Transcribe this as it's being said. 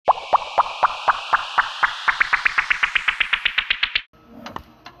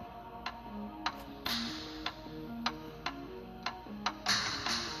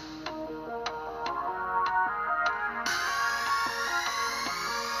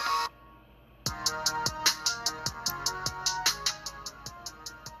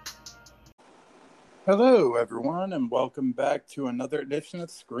Hello, everyone, and welcome back to another edition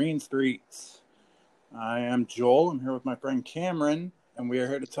of Screen Streets. I am Joel. I'm here with my friend Cameron, and we are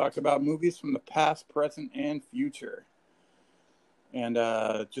here to talk about movies from the past, present, and future. And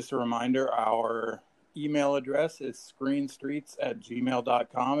just a reminder, our email address is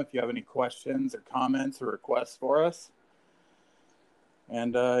screenstreets@gmail.com if you have any questions or comments or requests for us.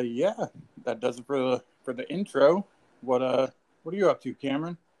 And yeah, that does it for the intro. What are you up to,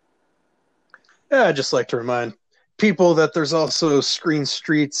 Cameron? Yeah, I'd just like to remind people that there's also Screen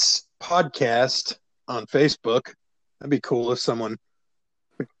Streets podcast on Facebook. That'd be cool if someone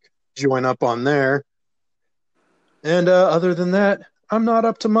join up on there. And other than that, I'm not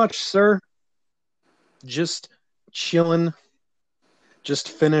up to much, sir. Just chilling. Just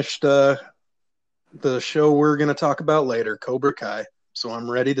finished the show we're going to talk about later, Cobra Kai. So I'm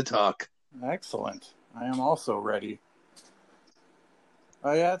ready to talk. Excellent. I am also ready.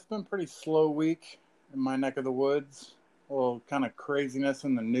 Yeah, it's been a pretty slow week in my neck of the woods. A little kind of craziness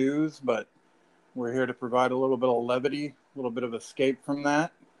in the news, but we're here to provide a little bit of levity, a little bit of escape from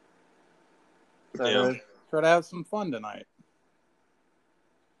that. Yeah. Try to have some fun tonight.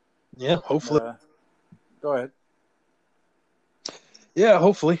 Yeah, hopefully. Go ahead. Yeah,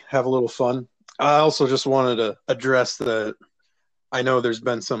 hopefully have a little fun. I also just wanted to address that I know there's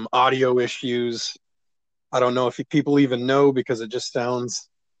been some audio issues. I don't know if people even know because it just sounds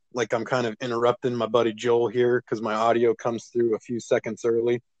like I'm kind of interrupting my buddy Joel here because my audio comes through a few seconds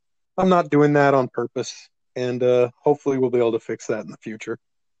early. I'm not doing that on purpose, and hopefully we'll be able to fix that in the future.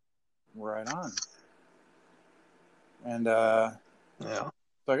 Right on. And Yeah.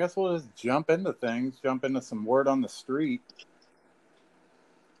 so I guess we'll just jump into things, jump into some word on the street.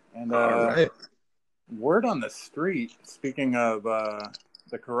 And All right. word on the street, speaking of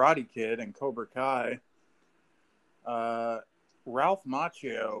the Karate Kid and Cobra Kai, Ralph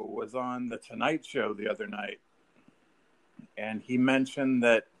Macchio was on The Tonight Show the other night, and he mentioned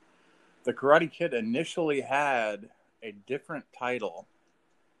that the Karate Kid initially had a different title.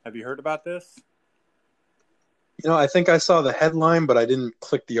 Have you heard about this? I think I saw the headline, but I didn't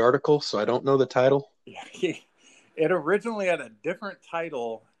click the article, so I don't know the title. Yeah, it originally had a different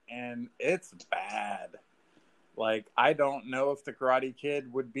title, and it's bad. Like, I don't know if the Karate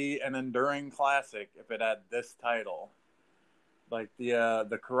Kid would be an enduring classic if it had this title. Like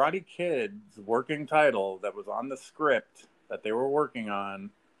the Karate Kid's working title that was on the script that they were working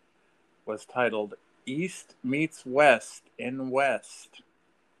on was titled East Meets West in West.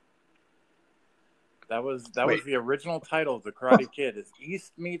 That was Wait, the original title of the Karate Kid, is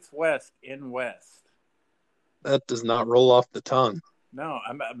East Meets West in West. that does not roll off the tongue. No,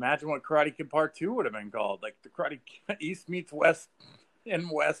 imagine what Karate Kid Part 2 would have been called. Like the Karate Kid, East Meets West in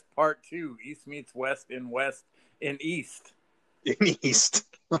West Part 2. East Meets West in East. In East.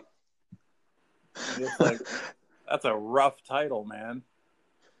 It's like, that's a rough title, man.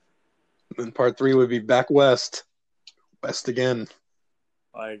 Then part 3 would be back west. West again.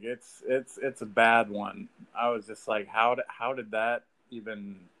 Like it's a bad one. I was just like, how did that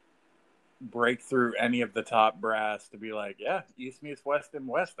even break through any of the top brass to be like, yeah, East meets West and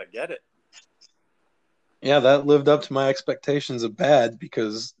West. I get it. Yeah, that lived up to my expectations of bad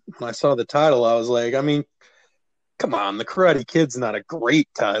because when I saw the title, I was like, I mean, come on, The Karate Kid's not a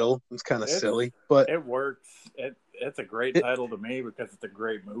great title. It's kind of It's silly, but it works. It's a great it, title to me because it's a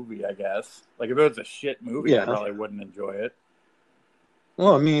great movie, I guess. Like if it was a shit movie, I yeah. probably wouldn't enjoy it.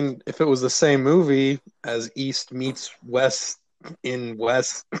 Well, I mean, if it was the same movie as East meets West in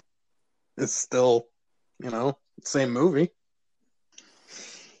West, it's still, same movie.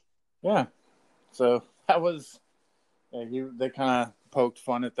 Yeah. So that was they kind of poked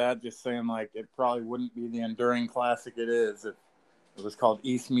fun at that, just saying like it probably wouldn't be the enduring classic it is if it was called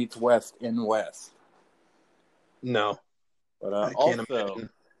East meets West in West. No, But I can't also, imagine.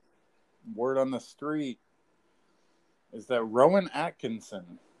 word on the street is that Rowan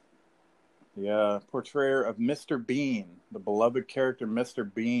Atkinson, the portrayer of Mr. Bean, the beloved character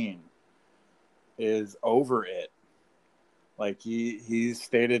Mr. Bean, is over it. Like he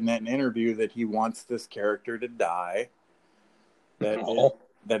stated in an interview that he wants this character to die. That it Oh,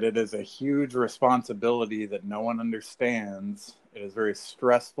 that it is a huge responsibility that no one understands. It is very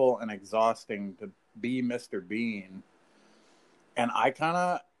stressful and exhausting to be Mr. Bean. And I kind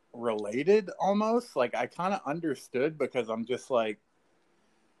of related almost. Like I kind of understood because I'm just like,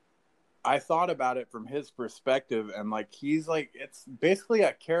 I thought about it from his perspective, and like he's like it's basically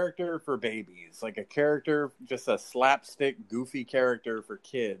a character for babies, like a character, just a slapstick, goofy character for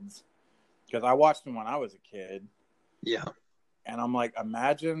kids. Because I watched him when I was a kid, yeah. And I'm like,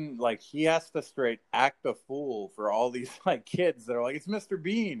 imagine like he has to straight act a fool for all these like kids that are like, it's Mr.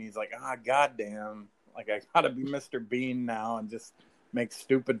 Bean. He's like, goddamn, like I gotta be Mr. Bean now and just make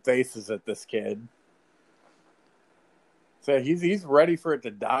stupid faces at this kid. So he's ready for it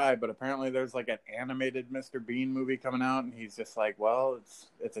to die, but apparently there's like an animated Mr. Bean movie coming out, and he's just like, well,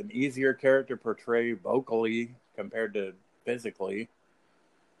 it's an easier character to portray vocally compared to physically.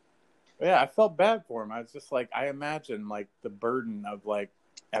 Yeah, I felt bad for him. I was just like, I imagine like the burden of like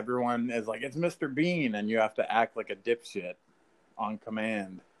everyone is like, it's Mr. Bean, and you have to act like a dipshit on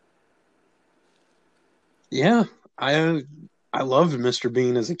command. Yeah, I loved Mr.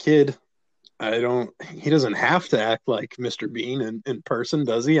 Bean as a kid. He doesn't have to act like Mr. Bean in person,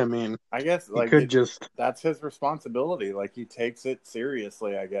 does he? I mean, I guess he like could just, that's his responsibility. Like he takes it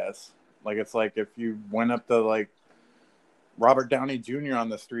seriously, I guess. Like it's like if you went up to like Robert Downey Jr. on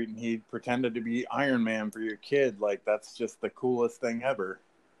the street and he pretended to be Iron Man for your kid, like that's just the coolest thing ever.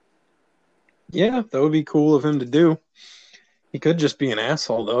 yeah, that would be cool of him to do. He could just be an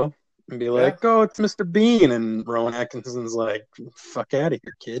asshole though, and be Yeah. like, "Oh, it's Mr. Bean," and Rowan Atkinson's like, "Fuck out of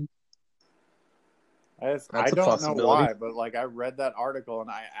here, kid." I That's a don't know possibility. why, but like I read that article and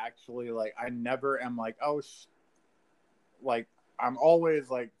I actually like I never am like, like I'm always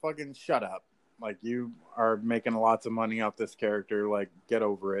like, fucking shut up. Like you are making lots of money off this character, like get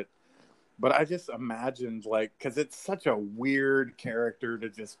over it. But I just imagined like cuz it's such a weird character to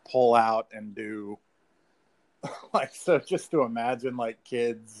just pull out and do. Like so just to imagine like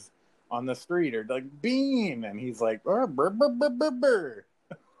kids on the street are like Bean and he's like burr, burr, burr, burr, burr, burr.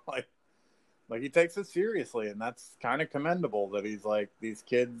 like Like he takes it seriously, and that's kind of commendable. That he's like, these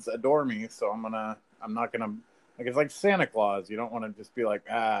kids adore me, so I'm not gonna, like it's like Santa Claus. You don't want to just be like,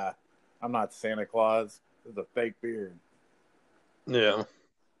 I'm not Santa Claus. This is a fake beard. Yeah,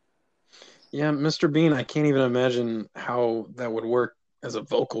 yeah, Mr. Bean. I can't even imagine how that would work as a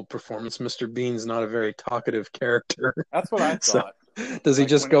vocal performance. Mr. Bean's not a very talkative character, That's what I so thought. does he Like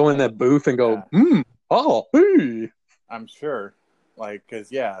just when it, go in that booth and go, yeah, oh, hey? I'm sure. Like,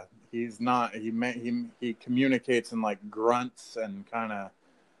 cause yeah, he's not. He communicates in like grunts and kind of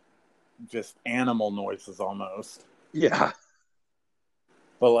just animal noises almost. Yeah,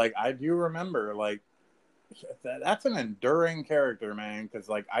 But like, I do remember like that's an enduring character, man. Because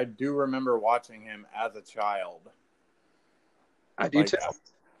like I do remember watching him as a child, I do like, too.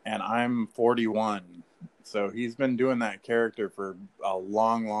 and I'm 41, so he's been doing that character for a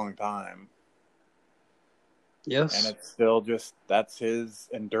long, long time, and Yes. it's still just that's his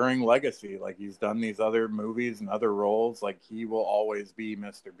enduring legacy. Like he's done these other movies and other roles, like he will always be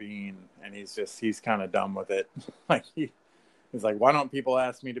Mr. Bean, and he's kind of done with it. Like he's like, why don't people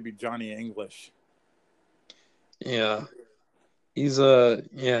ask me to be Johnny English? Yeah. It's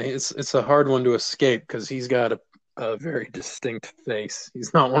a hard one to escape because he's got a very distinct face.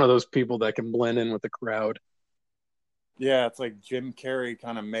 He's not one of those people that can blend in with the crowd. Yeah, it's like Jim Carrey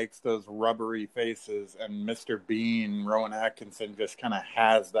kind of makes those rubbery faces, and Mr. Bean, Rowan Atkinson, just kind of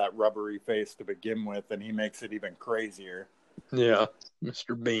has that rubbery face to begin with, and he makes it even crazier. Yeah,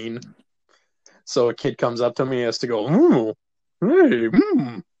 Mr. Bean. So a kid comes up to me, he has to go, ooh, hey,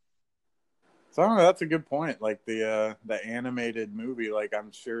 So I don't know, that's a good point. Like the animated movie, like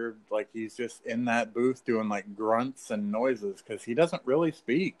I'm sure like he's just in that booth doing like grunts and noises because he doesn't really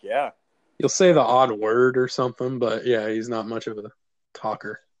speak. Yeah, He'll say the odd word or something, but yeah, he's not much of a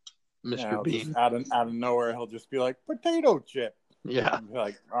talker, yeah. Mr. He'll just Bean. out of nowhere, he'll just be like potato chip. Yeah, And be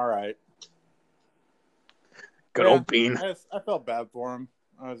like, all right. good Yeah, old Bean. I felt bad for him.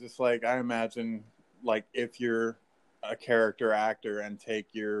 I was just like, I imagine, like, if you're a character actor and take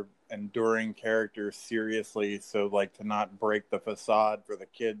your enduring character seriously, so like to not break the facade for the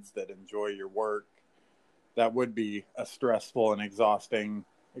kids that enjoy your work, that would be a stressful and exhausting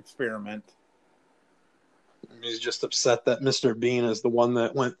experiment. He's just upset that Mr. Bean is the one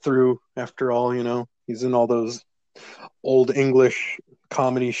that went through after all, He's in all those old English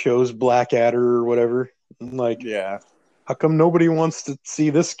comedy shows, Blackadder or whatever. Like, Yeah, how come nobody wants to see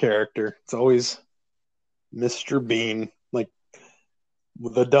this character? It's always Mr. Bean, like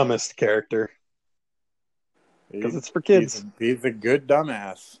the dumbest character, because it's for kids. he's a good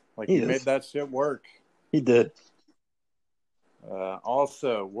dumbass. Like He he made is. that shit work. He did.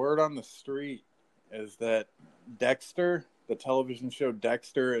 Also, word on the street is that Dexter, the television show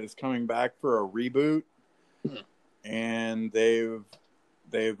Dexter, is coming back for a reboot, and they've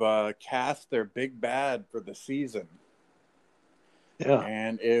cast their big bad for the season. Yeah.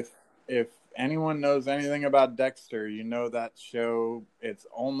 And if anyone knows anything about Dexter, you know that show it's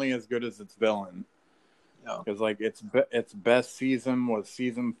only as good as its villain. Yeah. Because like its best season was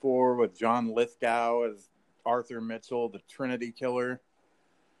season 4 with John Lithgow as Arthur Mitchell, the Trinity Killer.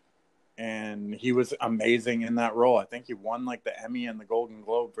 And he was amazing in that role. I think he won like the Emmy and the Golden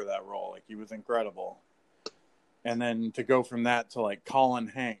Globe for that role. Like, he was incredible. And then to go from that to like Colin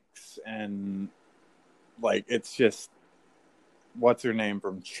Hanks, and like, it's just, what's her name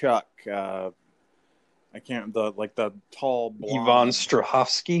from Chuck? I can't, the tall blonde. Yvonne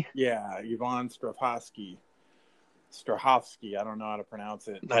Strahovski. Yeah, Yvonne Strahovski. Strahovski. I don't know how to pronounce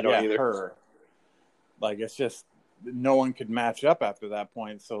it. I don't either. Her. Like, it's just, no one could match up after that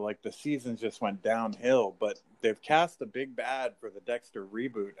point. So like the seasons just went downhill. But they've cast a big bad for the Dexter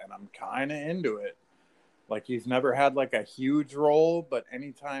reboot, and I'm kind of into it. Like, he's never had like a huge role, but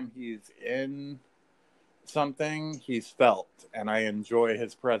anytime he's in something, he's felt, and I enjoy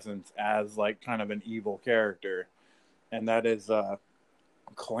his presence as like kind of an evil character. And that is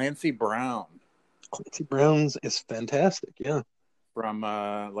Clancy Brown. Clancy Brown's is fantastic, yeah. From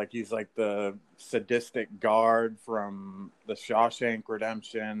like, he's like the sadistic guard from the Shawshank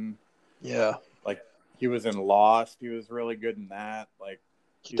Redemption. Yeah. Like, he was in Lost. He was really good in that. Like,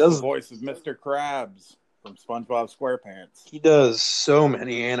 he does the voice of Mr. Krabs from SpongeBob SquarePants. He does so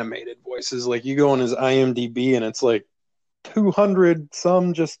many animated voices. Like, you go on his IMDb and it's like 200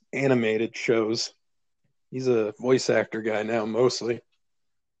 some just animated shows. He's a voice actor guy now, mostly.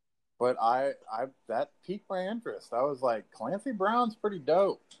 But that piqued my interest. I was like, Clancy Brown's pretty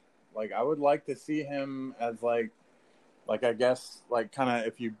dope. Like, I would like to see him as like I guess, like, kind of,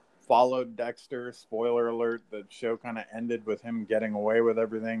 if you followed Dexter, spoiler alert, the show kind of ended with him getting away with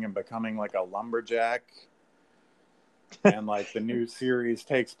everything and becoming like a lumberjack. And like, the new series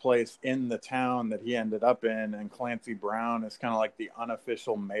takes place in the town that he ended up in, and Clancy Brown is kind of like the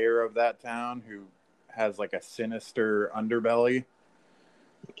unofficial mayor of that town, who has like a sinister underbelly.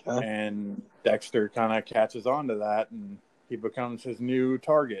 Okay. And Dexter kind of catches on to that, and he becomes his new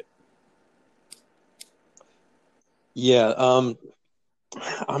target. Yeah,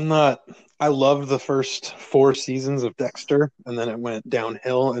 I loved the first 4 seasons of Dexter, and then it went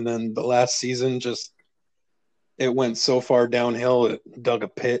downhill, and then the last season it went so far downhill, it dug a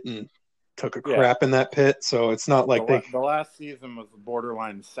pit and took a crap in that pit. So it's not like the last season was the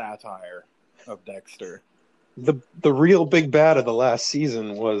borderline satire of Dexter. The real big bad of the last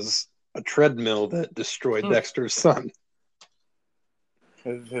season was a treadmill that destroyed Dexter's son.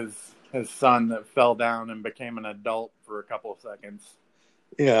 His son that fell down and became an adult for a couple of seconds.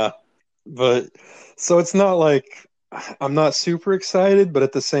 Yeah, but so it's not like I'm not super excited, but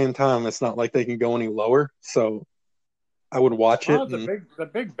at the same time, it's not like they can go any lower. So I would watch it. The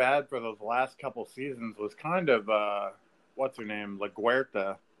big bad for those last couple seasons was kind of what's her name,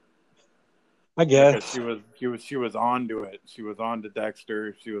 LaGuerta. I guess she was on to it. She was on to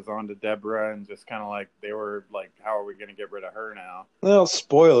Dexter. She was on to Deborah, and just kind of like, they were like, how are we going to get rid of her now? Well,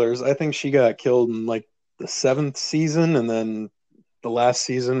 spoilers. I think she got killed in like the 7th season, and then the last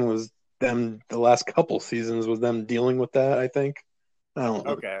season was them. The last couple seasons was them dealing with that, I think. I don't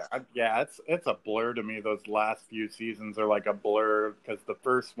know. Okay, it's a blur to me. Those last few seasons are like a blur, because the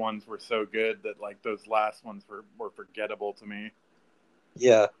first ones were so good that like those last ones were forgettable to me.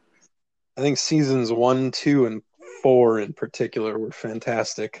 Yeah. I think seasons 1, 2, and 4 in particular were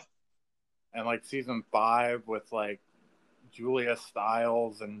fantastic. And like season 5 with like Julia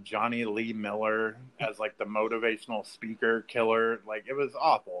Stiles and Johnny Lee Miller as like the motivational speaker killer, like, it was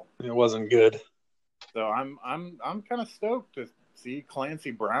awful. It wasn't good. So I'm kind of stoked to see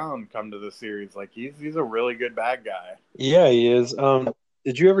Clancy Brown come to the series. Like, he's a really good bad guy. Yeah, he is.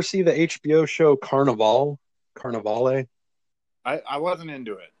 Did you ever see the HBO show Carnivale? I wasn't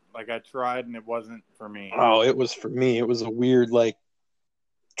into it. Like, I tried and it wasn't for me. Oh, it was for me. It was a weird, like,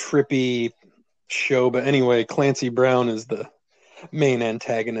 trippy show. But anyway, Clancy Brown is the main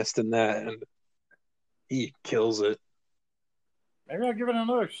antagonist in that, and he kills it. Maybe I'll give it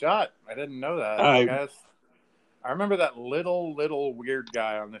another shot. I didn't know that. I guess I remember that little weird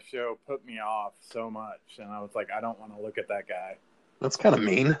guy on the show put me off so much, and I was like, I don't want to look at that guy. That's kind of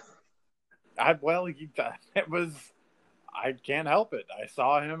mean. It was. I can't help it. I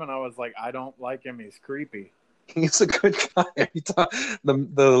saw him and I was like, I don't like him. He's creepy. He's a good guy.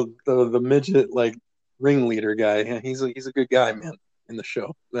 The midget, like, ringleader guy. Yeah, he's a good guy, man, in the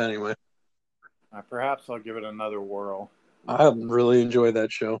show. But anyway, perhaps I'll give it another whirl. I really enjoyed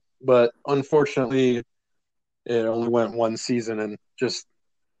that show, but unfortunately, it only went 1 season, and just,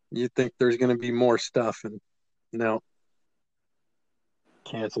 you think there's going to be more stuff, and no.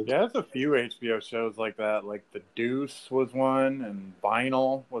 Canceled. Yeah, there's a few HBO shows like that. Like The Deuce was one, and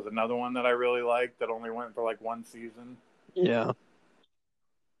Vinyl was another one that I really liked that only went for like 1 season. Yeah.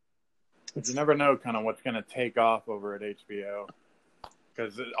 You never know kind of what's going to take off over at HBO.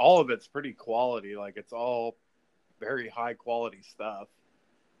 because all of it's pretty quality. Like, it's all very high quality stuff.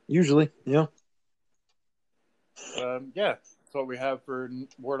 Usually, yeah. Yeah, that's what we have for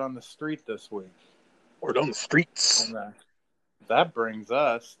Word on the Street this week. Word on the streets. And that brings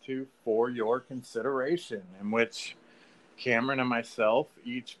us to For Your Consideration, in which Cameron and myself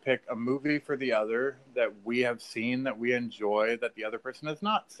each pick a movie for the other that we have seen, that we enjoy, that the other person has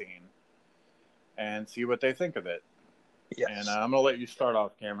not seen, and see what they think of it. Yes. And I'm going to let you start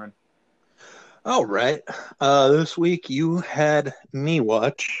off, Cameron. All right. This week you had me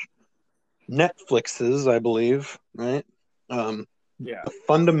watch Netflix's, I believe, right? Yeah. The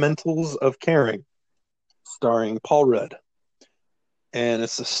Fundamentals of Caring, starring Paul Rudd. And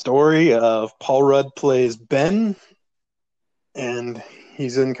it's the story of Paul Rudd plays Ben, and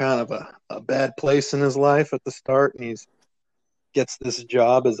he's in kind of a bad place in his life at the start, and he's gets this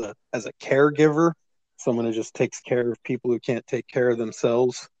job as a caregiver, someone who just takes care of people who can't take care of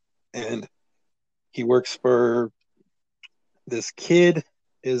themselves. And he works for this kid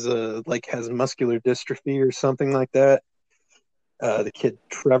is has muscular dystrophy or something like that. The kid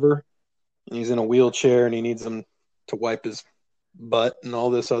Trevor, and he's in a wheelchair, and he needs him to wipe his butt and all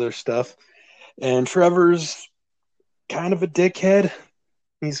this other stuff. And Trevor's kind of a dickhead.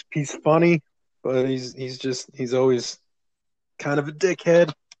 He's funny, but he's always kind of a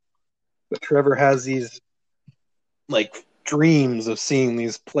dickhead. But Trevor has these like dreams of seeing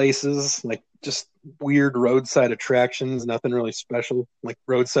these places, like just weird roadside attractions, nothing really special, like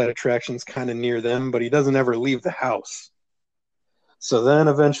roadside attractions kind of near them, but he doesn't ever leave the house. So then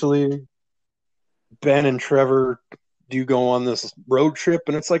eventually Ben and Trevor do go on this road trip,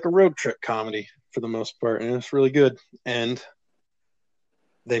 and it's like a road trip comedy for the most part, and it's really good. And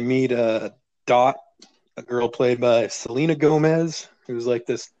they meet Dot, a girl played by Selena Gomez, who's like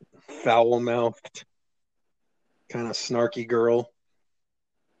this foul-mouthed, kind of snarky girl.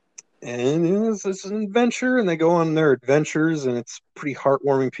 And it's an adventure, and they go on their adventures, and it's a pretty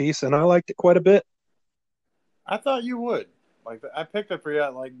heartwarming piece, and I liked it quite a bit. I thought you would. Like, I picked it for you,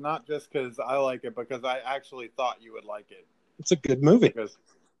 like, not just because I like it, because I actually thought you would like it. It's a good movie. Because,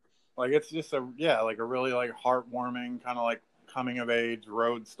 like, it's just a really, like, heartwarming, kind of like coming of age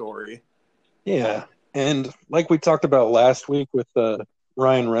road story. Yeah. And like we talked about last week with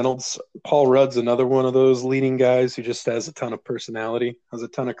Ryan Reynolds, Paul Rudd's another one of those leading guys who just has a ton of personality, has a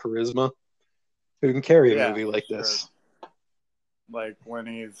ton of charisma, who can carry a movie like this. Like when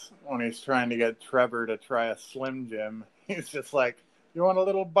he's trying to get Trevor to try a Slim Jim, he's just like, "You want a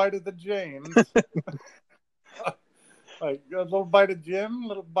little bite of the James?" Like, a little bite of Jim,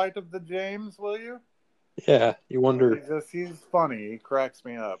 little bite of the James, will you? Yeah, you wonder. He's funny. He cracks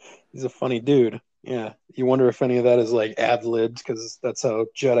me up. He's a funny dude. Yeah, you wonder if any of that is like ad libs, because that's how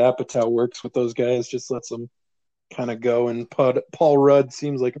Judd Apatow works with those guys. Just lets them kind of go. And Paul Rudd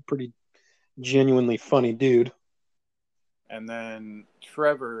seems like a pretty genuinely funny dude. And then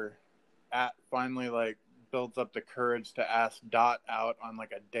Trevor finally like builds up the courage to ask Dot out on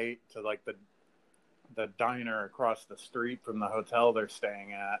like a date to like the diner across the street from the hotel they're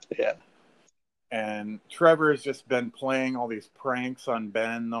staying at. Yeah. And Trevor's just been playing all these pranks on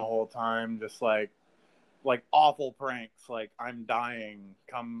Ben the whole time, just like awful pranks, like, "I'm dying,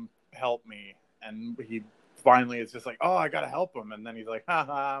 come help me." And he finally is just like, "Oh, I gotta help him." And then he's like,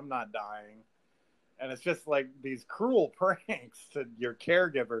 "Haha, I'm not dying." And it's just like these cruel pranks to your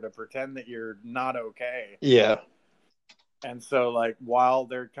caregiver to pretend that you're not okay. Yeah. And so, like, while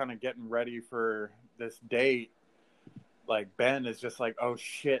they're kind of getting ready for this date, like, Ben is just like, "Oh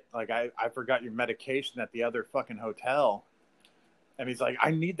shit, like I forgot your medication at the other fucking hotel." And he's like, "I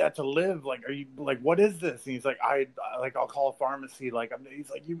need that to live. Like, are you like, what is this?" And he's like, I'll call a pharmacy. Like,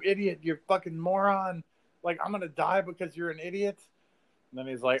 he's like, "You idiot, you're fucking moron. Like, I'm gonna die because you're an idiot." And then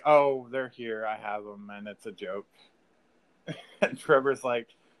he's like, "Oh, they're here. I have them, and it's a joke." And Trevor's like,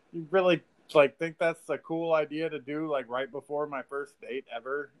 "You really like think that's a cool idea to do like right before my first date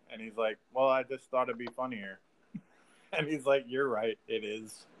ever?" And he's like, "Well, I just thought it'd be funnier." And he's like, "You're right, it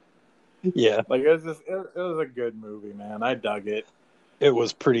is." Yeah. Like, it was a good movie, man. I dug it. It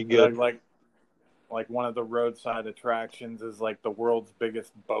was pretty good. Like one of the roadside attractions is like the world's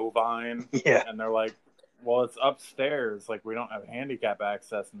biggest bovine. Yeah. And they're like, "Well, it's upstairs. Like, we don't have handicap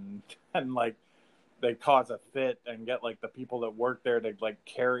access." And like, they cause a fit and get like the people that work there to like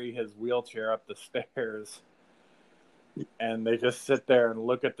carry his wheelchair up the stairs. And they just sit there and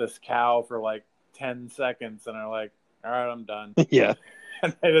look at this cow for like 10 seconds and are like, "All right, I'm done." Yeah.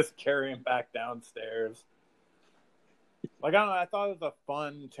 And they just carry him back downstairs. Like, I don't know, I thought it was a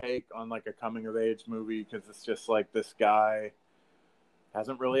fun take on like a coming of age movie, because it's just like this guy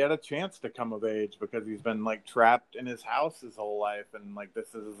hasn't really had a chance to come of age because he's been like trapped in his house his whole life, and like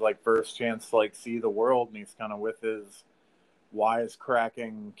this is his like first chance to like see the world, and he's kind of with his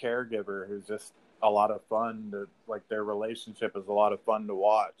wisecracking caregiver who's just a lot of fun to like. Their relationship is a lot of fun to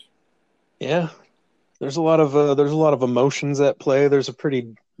watch. Yeah, there's a lot of emotions at play. There's a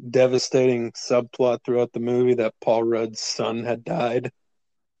pretty devastating subplot throughout the movie that Paul Rudd's son had died.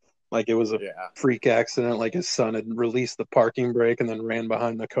 Like it was a Yeah, freak accident. Like his son had released the parking brake and then ran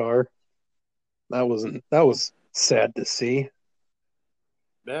behind the car. That was sad to see.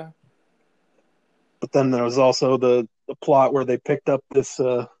 yeah. But then there was also the plot where they picked up this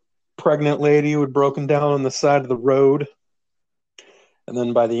pregnant lady who had broken down on the side of the road, and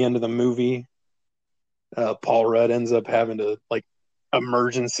then by the end of the movie, Paul Rudd ends up having to like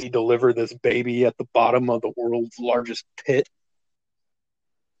emergency deliver this baby at the bottom of the world's largest pit.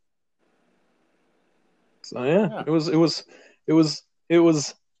 So yeah, Yeah. it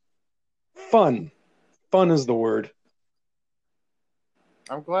was fun. Fun is the word.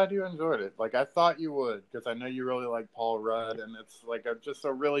 I'm glad you enjoyed it. Like I thought you would, because I know you really like Paul Rudd, and it's like just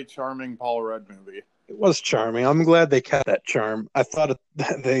a really charming Paul Rudd movie. It was charming. I'm glad they kept that charm. I thought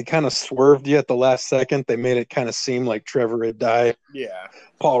they kind of swerved you at the last second. They made it kind of seem like Trevor had died. Yeah.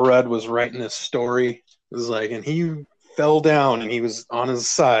 Paul Rudd was writing his story. It was like, and he fell down and he was on his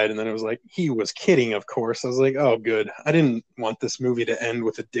side, and then it was like he was kidding, of course. I was like, oh, good. I didn't want this movie to end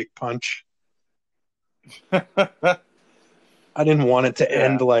with a dick punch. I didn't want it to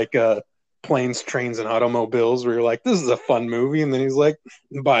end like Planes, Trains, and Automobiles, where you're like, this is a fun movie, and then he's like,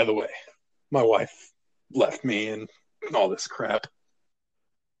 by the way, my wife left me and all this crap,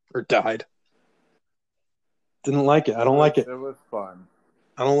 or died. Didn't like it. I don't like it. It was fun.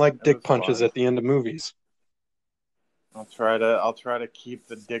 I don't like It dick was punches fun. at the end of movies. I'll try to keep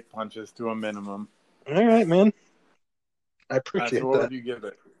the dick punches to a minimum. All right, man. I So appreciate what that. would you give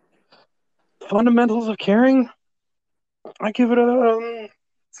it? Fundamentals of Caring, I give it a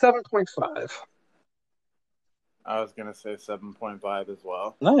 7.5. I was gonna say 7.5 as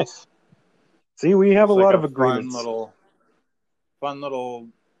well. Nice. See, we have It's a like lot a of agreements. fun little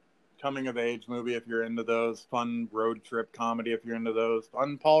coming of age movie if you're into those. Fun road trip comedy if you're into those.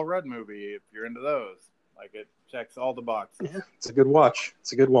 Fun Paul Rudd movie if you're into those. Like it checks all the boxes. Yeah, it's a good watch.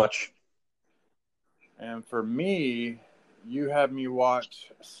 It's a good watch. And for me, you had me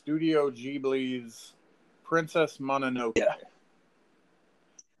watch Studio Ghibli's Princess Mononoke, Yeah.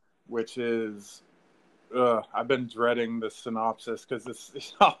 which is I've been dreading the synopsis because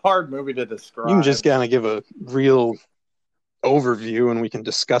it's a hard movie to describe. You can just kind of give a real overview and we can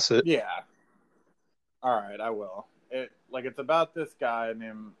discuss it. Yeah. All right, I will. It's about this guy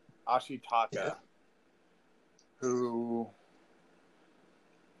named Ashitaka who,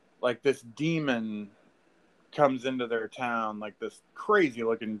 like, this demon comes into their town, like this crazy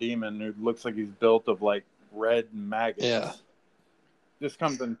looking demon who looks like he's built of like red maggots. Yeah. Just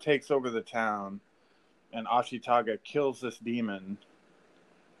comes and takes over the town, and Ashitaka kills this demon,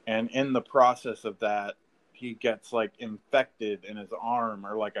 and in the process of that, he gets like infected in his arm,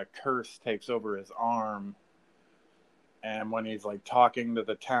 or like a curse takes over his arm. And when he's like talking to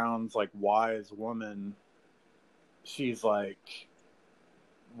the town's like wise woman, she's like,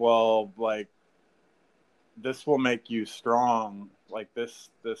 well, like, this will make you strong. Like this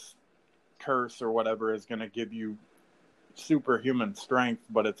curse or whatever is going to give you superhuman strength,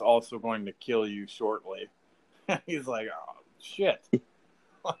 but it's also going to kill you shortly. He's like, oh shit.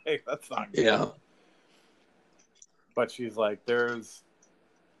 Like, that's not good. Yeah. But she's like, there's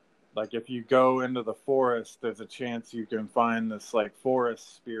like, if you go into the forest, there's a chance you can find this like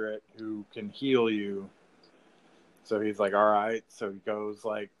forest spirit who can heal you. So he's like, all right. So he goes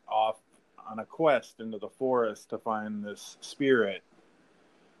like off on a quest into the forest to find this spirit.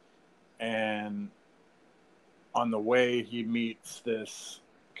 And on the way, he meets this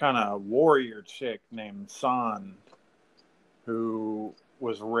kind of warrior chick named San, who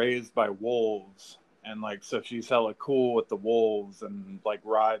was raised by wolves. And like, so she's hella cool with the wolves and like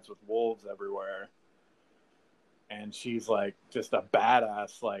rides with wolves everywhere. And she's like just a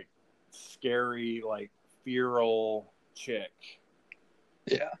badass, like scary, like feral chick.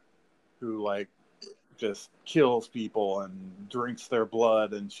 Yeah. Who like just kills people and drinks their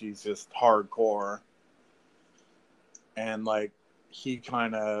blood, and she's just hardcore. And like, he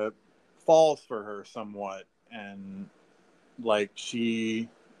kind of falls for her somewhat, and like she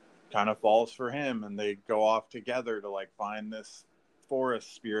kind of falls for him, and they go off together to like find this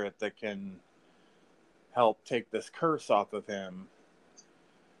forest spirit that can help take this curse off of him.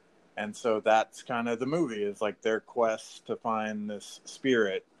 And so that's kind of the movie, is like their quest to find this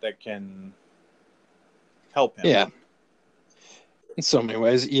spirit that can help him. Yeah. In so many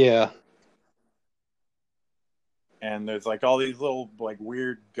ways, yeah. And there's like all these little like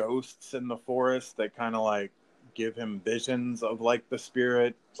weird ghosts in the forest that kind of like give him visions of like the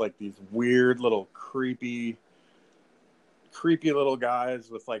spirit. It's like these weird little creepy little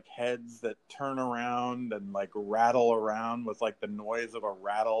guys with like heads that turn around and like rattle around with like the noise of a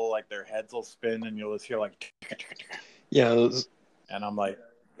rattle, like their heads will spin and you'll just hear like Yeah, and I'm like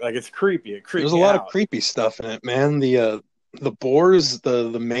it's creepy. It creeped there's a me lot of out. creepy stuff in it, man. The boars,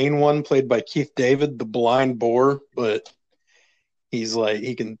 the main one played by Keith David, the blind boar, but he's like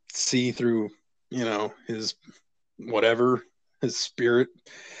he can see through, his whatever, his spirit.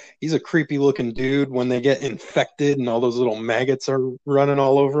 He's a creepy looking dude when they get infected and all those little maggots are running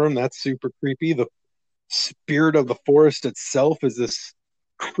all over him. That's super creepy. The spirit of the forest itself is this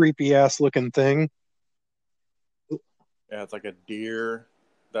creepy ass looking thing. Yeah, it's like a deer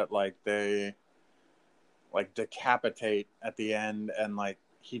that like they like decapitate at the end and like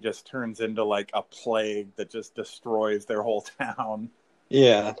he just turns into like a plague that just destroys their whole town.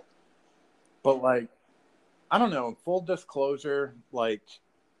 Yeah. But like I don't know, full disclosure, like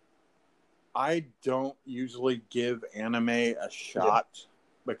I don't usually give anime a Yeah. shot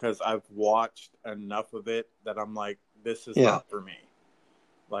because I've watched enough of it that I'm like this is Yeah. not for me.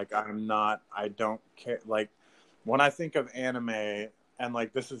 Like I don't care like when I think of anime and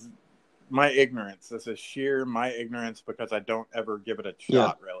like this is my ignorance. This is sheer my ignorance because I don't ever give it a Yeah.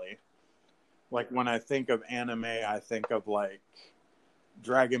 shot really. Like when I think of anime, I think of like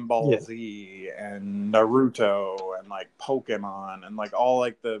Dragon Ball Yeah. Z and Naruto and like Pokemon and like all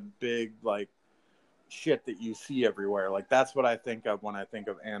like the big like shit that you see everywhere. Like that's what I think of when I think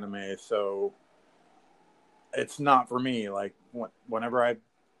of anime. So it's not for me. Like whenever I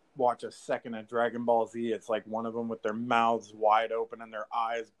watch a second of Dragon Ball Z, it's like one of them with their mouths wide open and their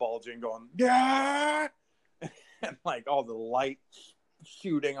eyes bulging, going yeah, and like all the light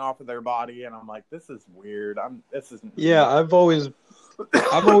shooting off of their body, and I'm like, this is weird. This isn't Yeah. me. I've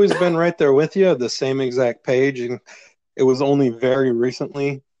always been right there with you, the same exact page, and it was only very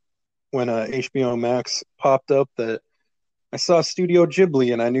recently when HBO Max popped up that I saw Studio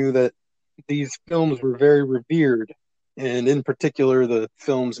Ghibli, and I knew that these films were very revered, and in particular the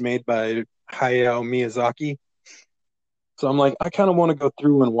films made by Hayao Miyazaki. So I'm like, I kind of want to go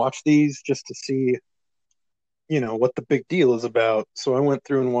through and watch these just to see, what the big deal is about. So I went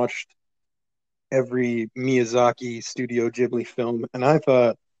through and watched every Miyazaki Studio Ghibli film, and I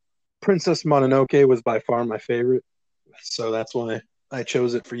thought Princess Mononoke was by far my favorite. So that's why I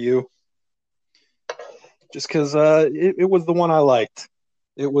chose it for you, just because it was the one I liked.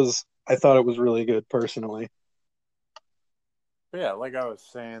 I thought it was really good personally. But yeah, like I was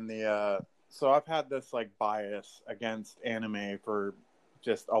saying, the so I've had this like bias against anime for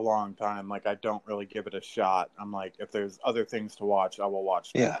just a long time. Like I don't really give it a shot. I'm like, if there's other things to watch, I will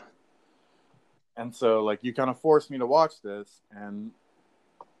watch them. Yeah. And so like you kind of forced me to watch this, and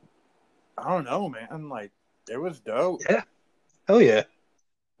I don't know, man. Like it was dope. Yeah. Hell yeah.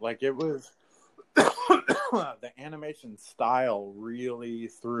 Like it was the animation style really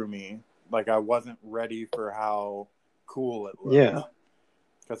threw me. Like I wasn't ready for how cool it looked. Yeah.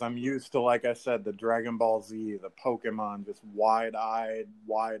 Because I'm used to, like I said, the Dragon Ball Z, the Pokemon, just wide-eyed,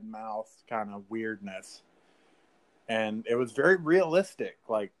 wide-mouth kind of weirdness, and it was very realistic.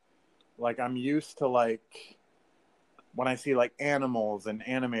 Like I'm used to like when I see like animals and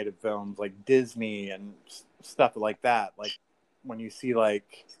animated films, like Disney and stuff like that. Like when you see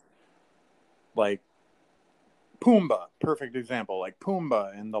like Pumbaa, perfect example. Like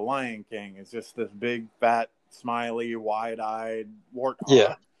Pumbaa in The Lion King is just this big, fat, smiley, wide-eyed warthog.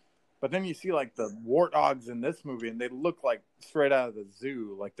 Yeah. But then you see like the warthogs in this movie, and they look like straight out of the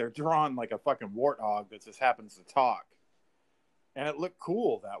zoo. Like they're drawn like a fucking warthog that just happens to talk, and it looked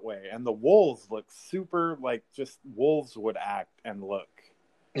cool that way. And the wolves look super like just wolves would act and look.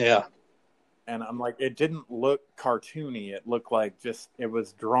 Yeah. And I'm like, it didn't look cartoony. It looked like just it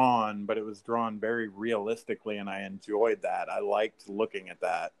was drawn, but it was drawn very realistically, and I enjoyed that. I liked looking at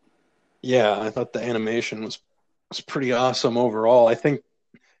that. Yeah. I thought the animation was pretty awesome overall. I think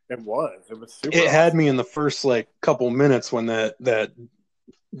It was. It was it super had me awesome. in the first like couple minutes when that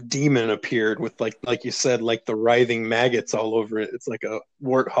demon appeared with like you said, like the writhing maggots all over it. It's like a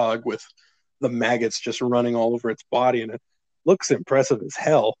warthog with the maggots just running all over its body, and it looks impressive as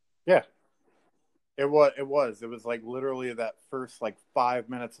hell. Yeah. It was like literally that first like 5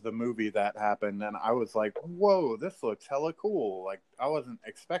 minutes of the movie that happened, and I was like, "Whoa, this looks hella cool!" Like I wasn't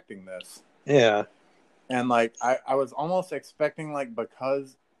expecting this, Yeah. and like I was almost expecting like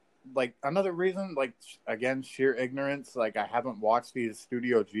because like another reason like again sheer ignorance. Like I haven't watched these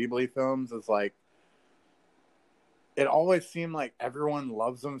Studio Ghibli films is like it always seemed like everyone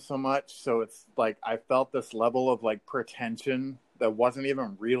loves them so much. So it's like I felt this level of like pretension that wasn't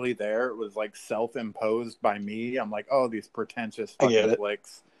even really there. It was like self-imposed by me. I'm like, oh, these pretentious I get fucking it.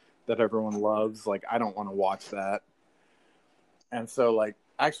 flicks that everyone loves. Like, I don't want to watch that. And so, like,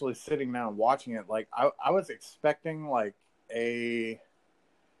 actually sitting down and watching it, like, I was expecting like a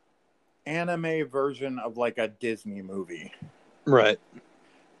anime version of like a Disney movie, Right.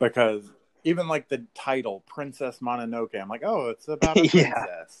 because even like the title Princess Mononoke, I'm like, oh, it's about a Yeah.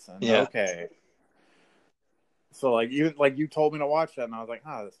 princess, and Yeah. okay. So like even like you told me to watch that, and I was like,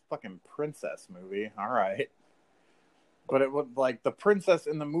 oh, this fucking princess movie, all right. But it was like the princess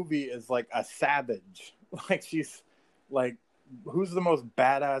in the movie is like a savage. Like she's like, who's the most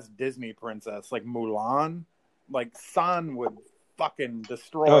badass Disney princess? Like Mulan. Like San would fucking Oh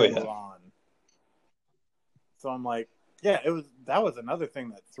destroy yeah. Mulan. So I'm like, yeah, it was, that was another thing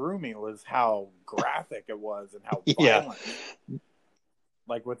that threw me, was how graphic it was and how Yeah. violent.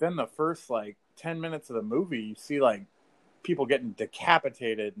 Like within the first like 10 minutes of the movie, you see like people getting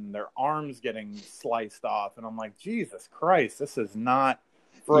decapitated and their arms getting sliced off, and I'm like, Jesus Christ, this is not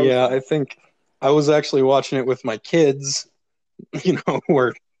Yeah, Frozen. I think I was actually watching it with my kids, who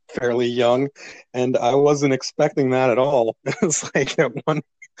were fairly young, and I wasn't expecting that at all. It's like at one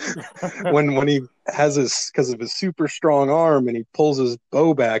when he has his, because of his super strong arm, and he pulls his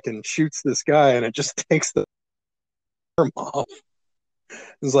bow back and shoots this guy, and it just takes the arm off.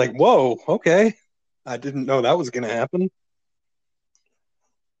 It's like, whoa, okay. I didn't know that was gonna happen.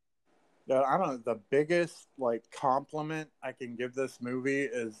 I don't know, the biggest like compliment I can give this movie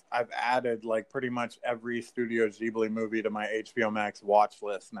is I've added like pretty much every Studio Ghibli movie to my HBO Max watch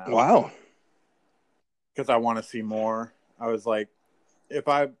list now, Wow. because I want to see more. I was like, if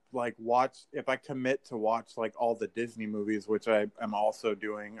I like watch, if I commit to watch like all the Disney movies, which I am also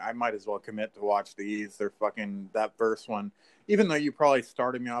doing, I might as well commit to watch these. They're fucking, that first one, even though you probably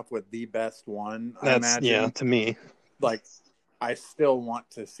started me off with the best one, I That's, yeah, imagine, to me. like I still want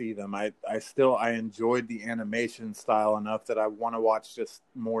to see them. I enjoyed the animation style enough that I want to watch just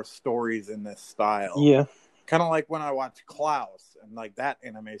more stories in this style. Yeah. Kind of like when I watch Klaus and like that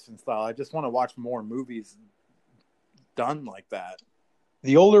animation style. I just want to watch more movies done like that.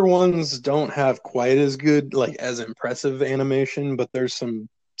 The older ones don't have quite as good, like as impressive animation, but there's some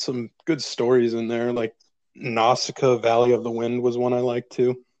good stories in there. Like Nausicaa Valley of the Wind was one I liked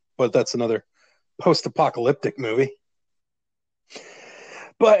too, but that's another post-apocalyptic movie.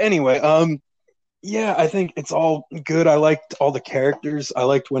 But anyway, yeah, I think it's all good. I liked all the characters. I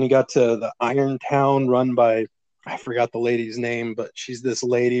liked when he got to the Iron Town run by, I forgot the lady's name, but she's this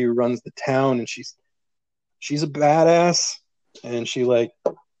lady who runs the town, and she's a badass, and she like,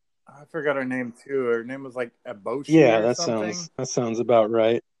 I forgot her name too. Her name was like Eboshi yeah, or that something. sounds about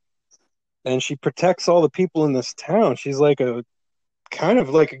right. And she protects all the people in this town. She's like a kind of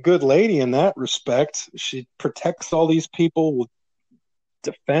like a good lady in that respect. She protects all these people, will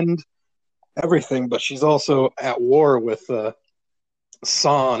defend everything, but she's also at war with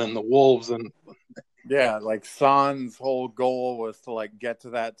San and the wolves. And Yeah, like San's whole goal was to like get to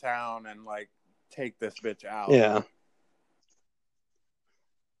that town and like take this bitch out. yeah,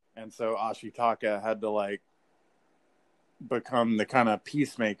 And so Ashitaka had to like become the kind of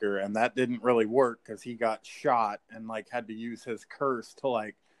peacemaker, and that didn't really work because he got shot and like had to use his curse to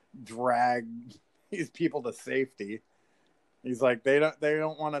like drag these people to safety. He's like, they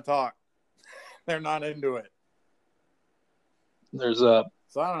don't want to talk. They're not into it. there's So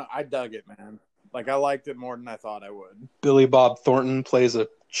I don't know. I dug it, man. Like I liked it more than I thought I would. Billy Bob Thornton plays a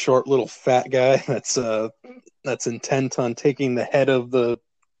short little fat guy that's intent on taking the head of the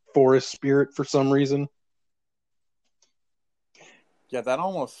forest spirit for some reason. Yeah, that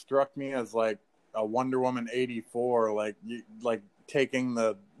almost struck me as like a Wonder Woman 84, like you like taking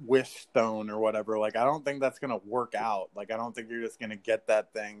the wish stone or whatever. Like I don't think that's gonna work out. Like I don't think you're just gonna get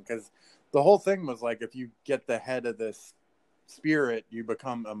that thing, because the whole thing was like if you get the head of this spirit, you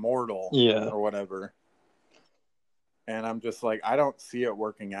become immortal Yeah. or whatever. And I'm just like, I don't see it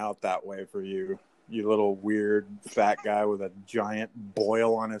working out that way for you. You little weird fat guy with a giant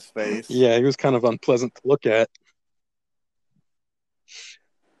boil on his face. Yeah, he was kind of unpleasant to look at.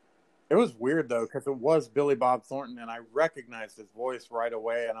 It was weird though, because it was Billy Bob Thornton, and I recognized his voice right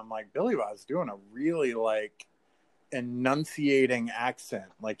away. And I'm like, Billy Bob's doing a really like enunciating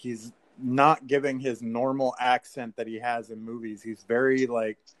accent. Like he's not giving his normal accent that he has in movies. He's very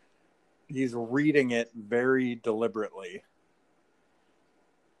like, he's reading it very deliberately.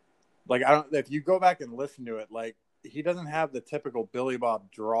 Like I don't. If you go back and listen to it, like he doesn't have the typical Billy Bob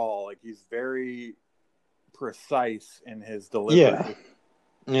drawl. Like he's very precise in his delivery.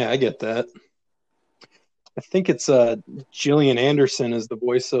 Yeah, I get that. I think it's Gillian Anderson is the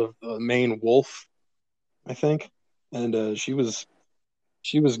voice of the main wolf, I think, and she was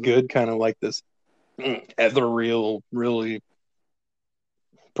good, kind of like this ethereal, really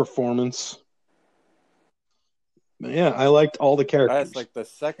performance. But yeah, I liked all the That's characters. like the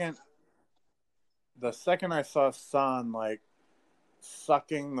second I saw San like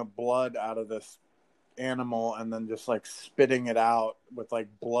sucking the blood out of this animal and then just like spitting it out with like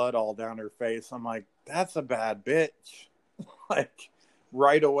blood all down her face, I'm like, that's a bad bitch. Like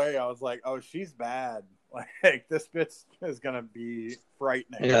right away, I was like, oh, she's bad. Like this bitch is gonna be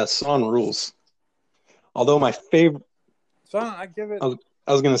frightening. Yeah, Son rules. Although my favorite, So I give it.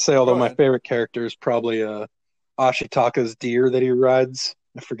 I was gonna say, although Go my ahead. favorite character is probably Ashitaka's deer that he rides.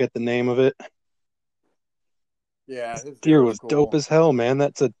 I forget the name of it. Yeah, his deer Deer was was dope cool. as hell, man.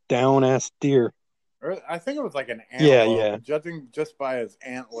 That's a down ass deer. Or I think it was like an Yeah, antelope. yeah, Judging just by his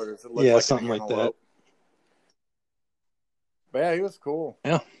antlers, it looked yeah, like an something like that. antelope. But yeah, he was cool.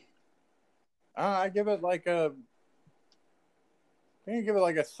 Yeah, I give it like a. I think I give it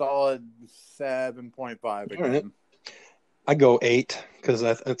like a solid 7.5 all right. again. I go 8 because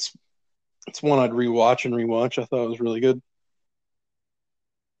it's one I'd rewatch and rewatch. I thought it was really good.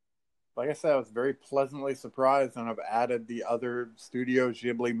 Like I said, I was very pleasantly surprised, and I've added the other Studio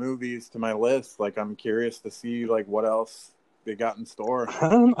Ghibli movies to my list. Like I'm curious to see like what else they got in store.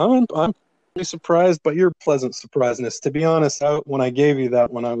 I'm pretty surprised by your pleasant surpriseness. To be honest, when I gave you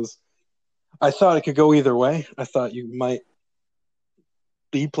that one, I thought it could go either way. I thought you might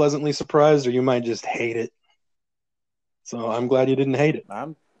be pleasantly surprised, or you might just hate it. So I'm glad you didn't hate it.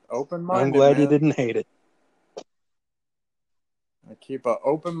 I'm open I'm minded, glad you man. didn't hate it. I keep an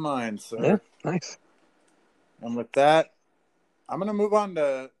open mind, Yeah, sir. nice. And with that, I'm gonna move on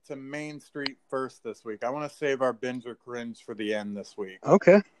to Main Street first this week. I want to save our binge or cringe for the end this week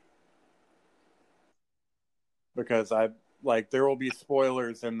Okay. because I like there will be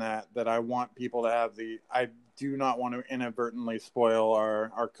spoilers in that I want people to have the. I do not want to inadvertently spoil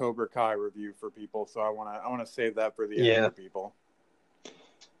our Cobra Kai review for people, so I want to save that for the end Yeah. for people.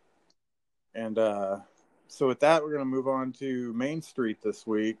 And so with that, we're gonna move on to Main Street this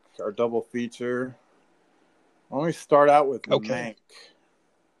week, our double feature. Why don't we start out with Okay. Mank?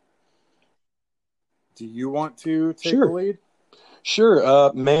 Do you want to take the Sure. lead? Sure.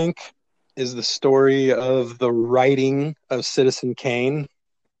 Mank is the story of the writing of Citizen Kane.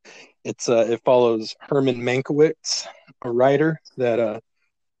 It follows Herman Mankiewicz, a writer that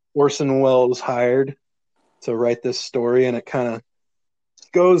Orson Welles hired to write this story, and it kind of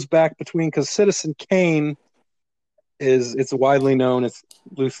goes back between because Citizen Kane it's widely known. It's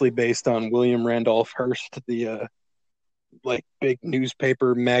loosely based on William Randolph Hearst, the like big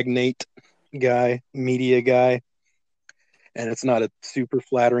newspaper magnate guy, media guy, and it's not a super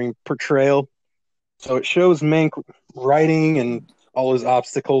flattering portrayal. So it shows Mank writing and all his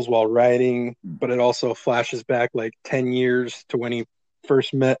obstacles while writing, but it also flashes back like 10 years to when he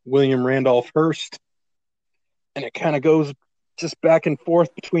first met William Randolph Hearst. And it kind of goes just back and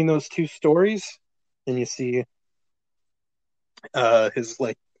forth between those two stories. And you see his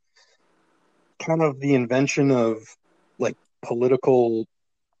like kind of the invention of like political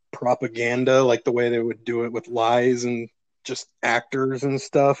propaganda, like the way they would do it with lies and just actors and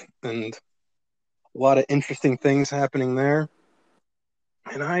stuff. And a lot of interesting things happening there.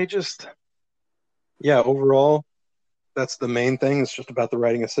 And yeah, overall, that's the main thing. It's just about the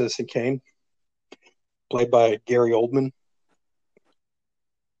writing of Citizen Kane, played by Gary Oldman.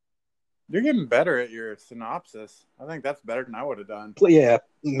 You're getting better at your synopsis. I think that's better than I would have done. Yeah,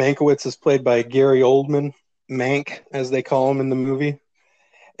 Mankiewicz is played by Gary Oldman, Mank, as they call him in the movie.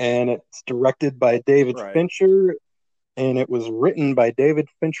 And it's directed by David Right. Fincher, and it was written by David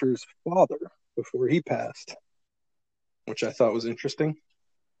Fincher's father before he passed, which I thought was interesting.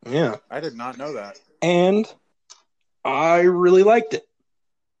 Yeah. I did not know that. And I really liked it.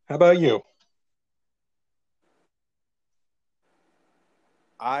 How about you?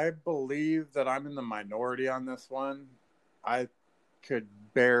 I believe that I'm in the minority on this one. I could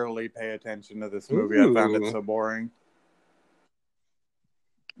barely pay attention to this movie. I found it Ooh. so boring.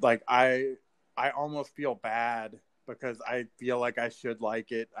 Like I almost feel bad because I feel like I should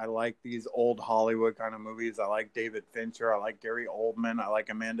like it. I like these old Hollywood kind of movies. I like David Fincher. I like Gary Oldman. I like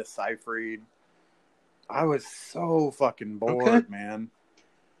Amanda Seyfried. I was so fucking Okay. bored, man.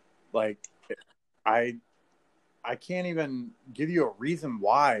 Like I I can't even give you a reason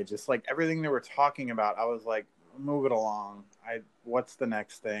why. Just like everything they were talking about, I was like, move it along. What's the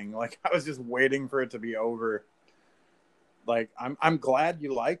next thing? Like I was just waiting for it to be over. Like I'm glad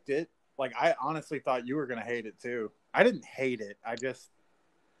you liked it. Like I honestly thought you were gonna hate it too. I didn't hate it. I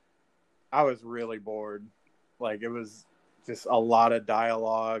was really bored. Like, it was just a lot of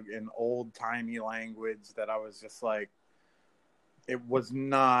dialogue in old timey language that I was just like, it was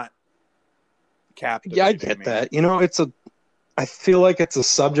not captivating. Yeah, I get that. I feel like it's a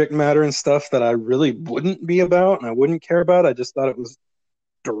subject matter and stuff that I really wouldn't be about and I wouldn't care about. I just thought it was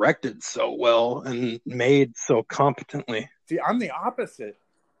directed so well and made so competently. See, I'm the opposite.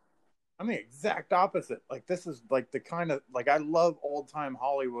 I'm the exact opposite. Like, this is like the kind of, like, I love old time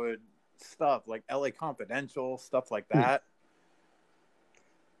Hollywood stuff, like LA Confidential, stuff like that.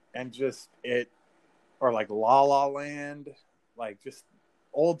 And just or like La La Land, like just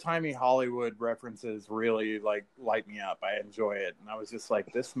old timey Hollywood references really like light me up. I enjoy it. And I was just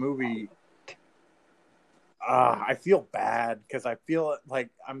like, this movie, I feel bad because I feel like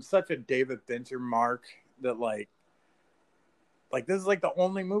I'm such a David Fincher mark that like this is like the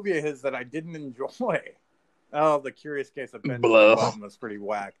only movie of his that I didn't enjoy. Oh, The Curious Case of Benjamin Button was pretty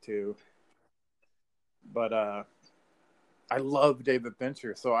whack too. But I love David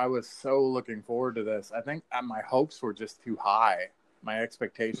Fincher, so I was so looking forward to this. I think my hopes were just too high. My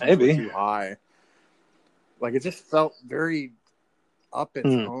expectations were too high. Like, it just felt very up its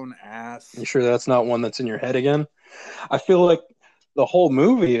own ass. You sure that's not one that's in your head again? I feel like the whole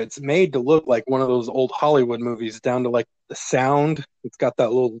movie, it's made to look like one of those old Hollywood movies, down to like the sound. It's got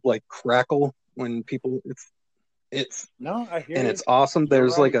that little like crackle when people. It's no, I hear and you. It's awesome. You're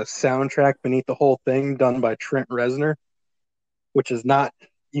There's right. like a soundtrack beneath the whole thing done by Trent Reznor, which is not.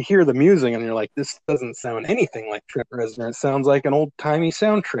 You hear the music and you're like, this doesn't sound anything like Trent Reznor. It sounds like an old timey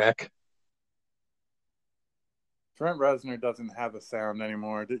soundtrack. Trent Reznor doesn't have a sound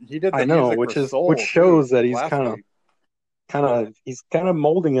anymore. He did the I know, music for Soul, which shows too, that he's kind of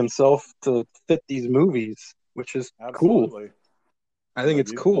molding himself to fit these movies, which is Absolutely. cool. I think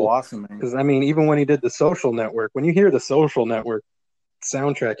it's cool because I mean, even when he did The Social Network, when you hear The Social Network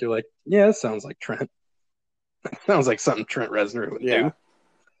soundtrack, you're like, yeah, it sounds like Trent. It sounds like something Trent Reznor would do.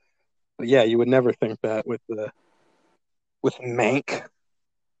 But yeah, you would never think that with Mank.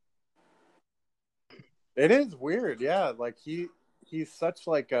 It is weird, yeah. Like he's such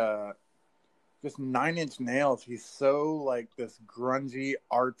like a just 9 Inch Nails. He's so like this grungy,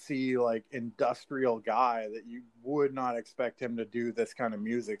 artsy, like industrial guy that you would not expect him to do this kind of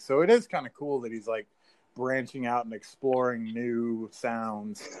music. So it is kind of cool that he's like branching out and exploring new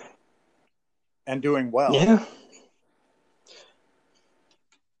sounds and doing well. Yeah.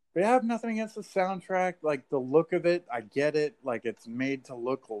 But I have nothing against the soundtrack. Like, the look of it, I get it. Like, it's made to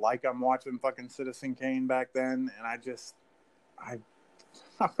look like I'm watching fucking Citizen Kane back then. And I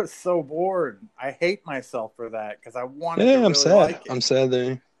was so bored. I hate myself for that because I wanted to really like it. I'm sad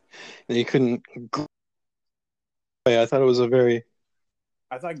that you couldn't. I thought it was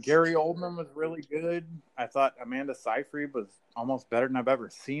I thought Gary Oldman was really good. I thought Amanda Seyfried was almost better than I've ever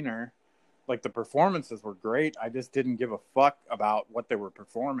seen her. Like, the performances were great. I just didn't give a fuck about what they were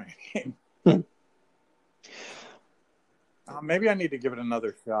performing. Maybe I need to give it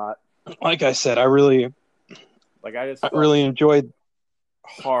another shot. Like I said, I really enjoyed.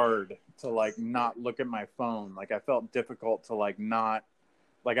 Hard to like not look at my phone. Like, I felt difficult to like not,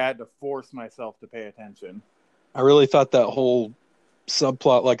 like I had to force myself to pay attention. I really thought that whole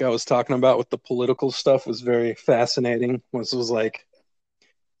subplot, like I was talking about with the political stuff, was very fascinating. Was like,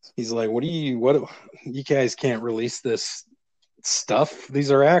 he's like, what you guys can't release this stuff.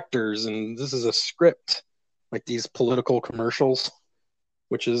 These are actors and this is a script, like these political commercials,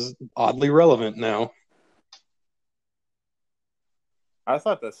 which is oddly relevant now. I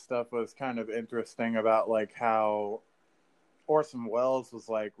thought this stuff was kind of interesting about like how Orson Welles was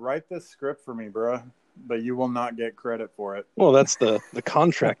like, write this script for me, bro, but you will not get credit for it. Well, that's the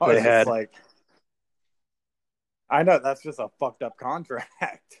contract they had. Like, I know that's just a fucked up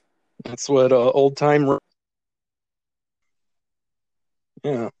contract. That's what old time.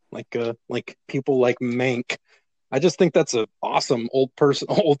 Yeah, like people like Mank. I just think that's an awesome old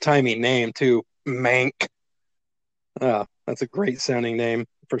timey name too. Mank. That's a great sounding name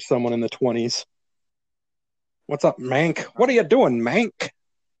for someone in the 20s. What's up, Mank? What are you doing, Mank?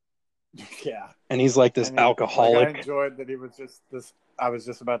 Yeah. And he's like this alcoholic. Like, I enjoyed that he was just this. I was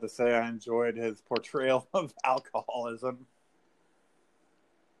just about to say I enjoyed his portrayal of alcoholism.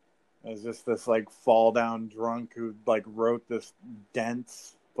 As just this like fall down drunk who like wrote this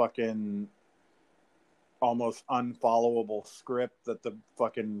dense fucking almost unfollowable script that the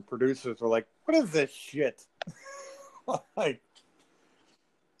fucking producers were like, what is this shit? Like,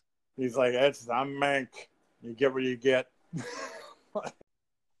 he's like, I'm Mank. You get what you get.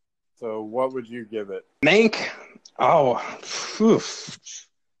 So what would you give it? Mank?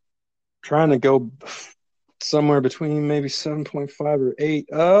 Trying to go somewhere between maybe 7.5 or 8.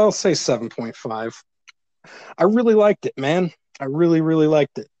 I'll say 7.5. I really liked it, man. I really, really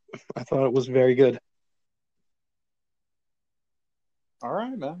liked it. I thought it was very good. All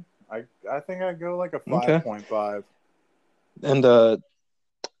right, man. I think I'd go like a Okay. 5.5. And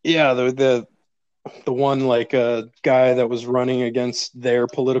yeah, the one like guy that was running against their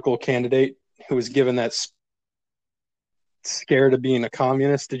political candidate who was given that scared of being a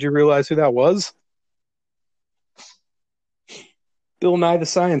communist. Did you realize who that was? Bill Nye the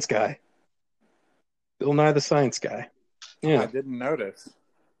Science Guy. Bill Nye the Science Guy. I Yeah. didn't notice.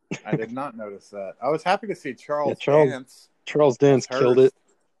 I did not notice that. I was happy to see Yeah, Charles Charles Dance Charles as Dance killed it.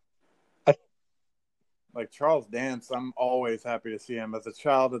 Hearst. Like Charles Dance, I'm always happy to see him. As a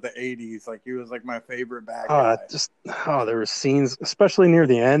child of the '80s, like he was like my favorite bad guy. There were scenes, especially near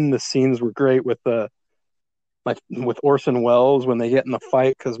the end. The scenes were great with with Orson Welles when they get in the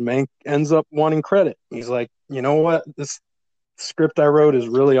fight because Mank ends up wanting credit. He's like, you know what, this script I wrote is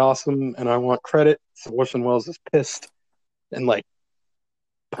really awesome, and I want credit. So Orson Welles is pissed and like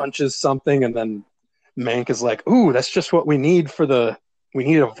punches something, and then Mank is like, "Ooh, that's just what we need for the. We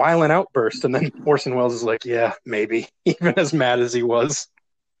need a violent outburst." And then Orson Welles is like, "Yeah, maybe." Even as mad as he was,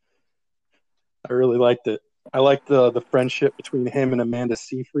 I really liked it. I liked the friendship between him and Amanda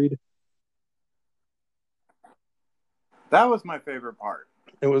Seyfried. That was my favorite part.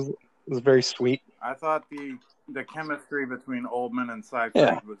 It was very sweet. I thought the chemistry between Oldman and Yeah,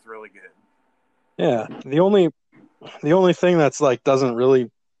 Seyfried was really good. yeah. The only thing that's like doesn't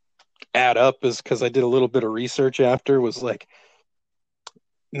really add up is because I did a little bit of research after was like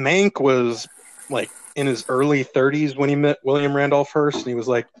Mank was like in his early 30s when he met William Randolph Hearst, and he was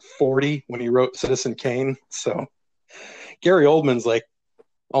like 40 when he wrote Citizen Kane. So Gary Oldman's like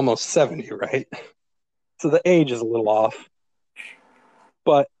almost 70, right? So the age is a little off,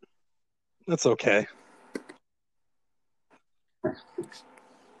 but that's okay.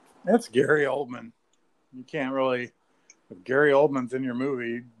 That's Gary Oldman. You can't really, if Gary Oldman's in your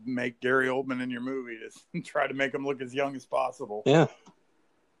movie, make Gary Oldman in your movie. Just try to make him look as young as possible. Yeah,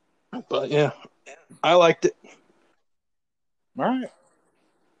 but yeah, I liked it. All right.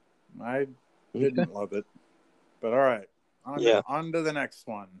 I Okay. didn't love it. But all right. Yeah. On to the next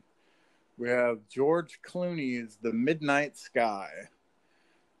one. We have George Clooney's The Midnight Sky.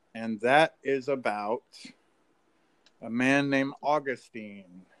 And that is about a man named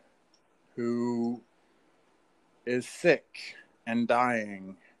Augustine who is sick and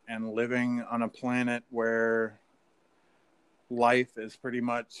dying and living on a planet where life is pretty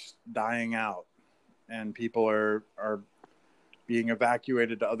much dying out and people are being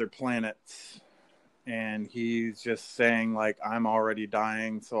evacuated to other planets, and he's just saying like, I'm already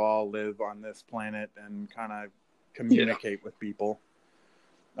dying, so I'll live on this planet and kind of Yeah. communicate with people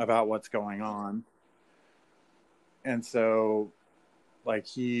about what's going on. And so like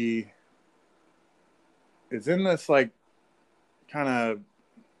he is in this like kind of,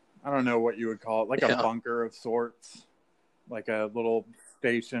 I don't know what you would call it, like a Yeah. bunker of sorts, like a little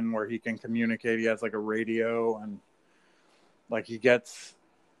station where he can communicate. He has like a radio, and like he gets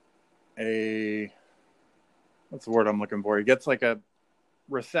a, what's the word I'm looking for? He gets like a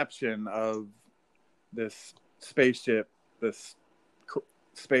reception of this spaceship, this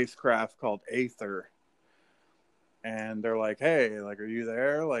spacecraft called Aether. And they're like, hey, like, are you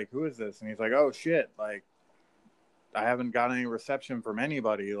there? Like, who is this? And he's like, oh shit, like, I haven't got any reception from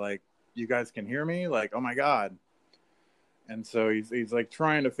anybody. Like, you guys can hear me? Like, oh my God. And so he's like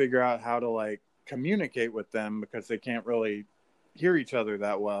trying to figure out how to like communicate with them because they can't really hear each other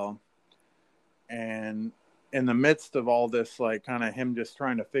that well. And in the midst of all this, like kind of him just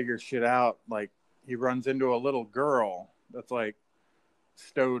trying to figure shit out, like he runs into a little girl that's like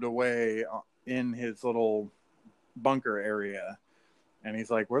stowed away in his little bunker area. And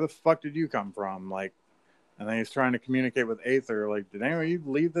he's like, where the fuck did you come from? Like, and then he's trying to communicate with Aether, like, did anyone you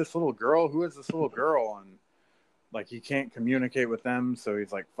leave this little girl? Who is this little girl? And like he can't communicate with them, so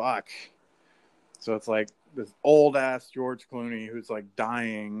he's like, fuck. So it's like this old ass George Clooney who's like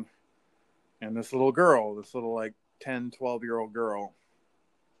dying, and this little girl, this little like 10-12-year-old girl.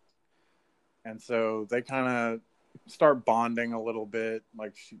 And so they kind of start bonding a little bit.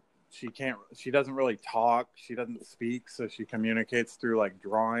 Like she doesn't really talk, she doesn't speak, so she communicates through like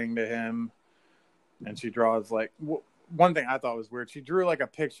drawing to him. And she draws like, one thing I thought was weird, she drew like a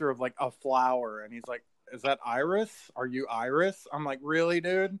picture of like a flower, and he's like, is that Iris? Are you Iris? I'm like, really,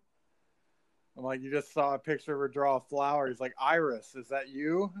 dude? I'm like, you just saw a picture of her draw a flower. He's like, Iris, is that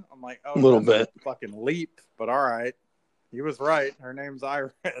you? I'm like, A oh, little that's a bit. fucking leap, but all right. He was right. Her name's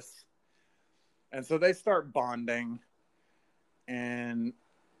Iris. And so they start bonding, and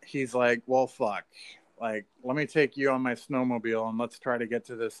he's like, well, fuck. like, let me take you on my snowmobile and let's try to get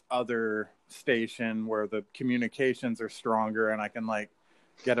to this other station where the communications are stronger and I can like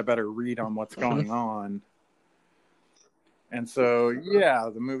get a better read on what's going on. And so, yeah,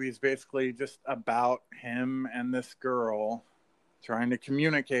 the movie's basically just about him and this girl trying to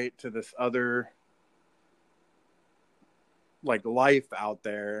communicate to this other like life out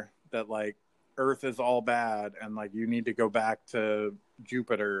there that like Earth is all bad and like you need to go back to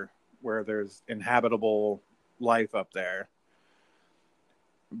Jupiter where there's inhabitable life up there.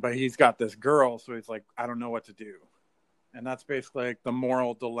 But he's got this girl, so he's like, I don't know what to do. And that's basically like the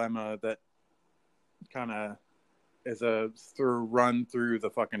moral dilemma that kind of is run through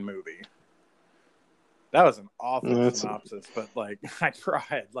the fucking movie. That was an awful synopsis, but like I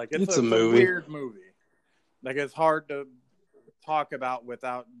tried. Like it's a weird movie. Like it's hard to talk about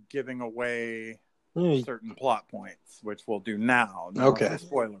without giving away certain plot points, which we'll do now. Okay. The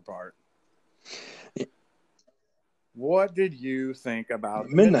spoiler part. What did you think about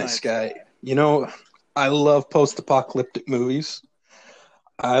Midnight Sky? You know, I love post-apocalyptic movies.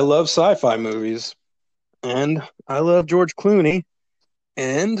 I love sci-fi movies. And I love George Clooney.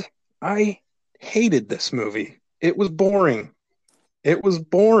 And I hated this movie. It was boring. It was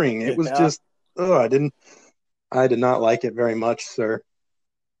just, I did not like it very much, sir.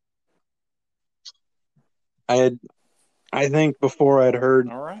 I think before I'd heard,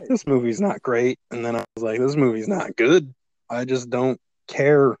 this movie's not great, and then I was like, this movie's not good. I just don't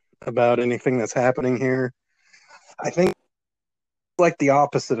care about anything that's happening here. I think it's like the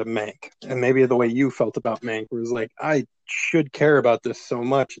opposite of Mank, and maybe the way you felt about Mank, where it's like, I should care about this so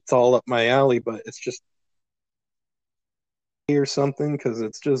much. It's all up my alley, but it's just or something, because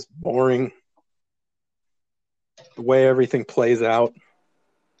it's just boring. The way everything plays out.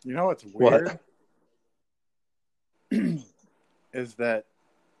 You know what's weird? What? Is that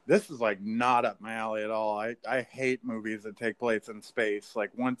this is like not up my alley at all. I hate movies that take place in space.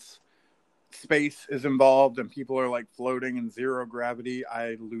 Like once space is involved and people are like floating in zero gravity,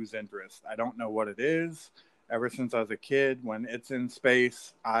 I lose interest. I don't know what it is. Ever since I was a kid, when it's in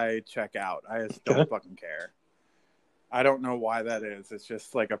space, I check out. I just don't fucking care. I don't know why that is. It's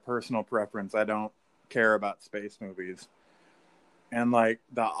just like a personal preference. I don't care about space movies. And like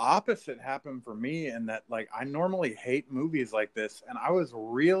the opposite happened for me in that like I normally hate movies like this, and I was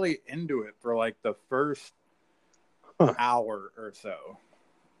really into it for like the first hour or so.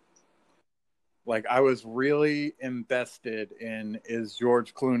 Like I was really invested in, is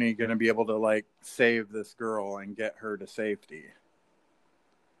George Clooney going to be able to like save this girl and get her to safety?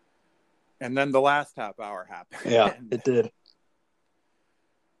 And then the last half hour happened. Yeah, it did.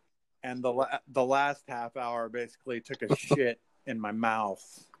 And the last half hour basically took a shit in my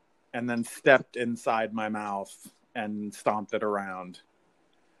mouth and then stepped inside my mouth and stomped it around.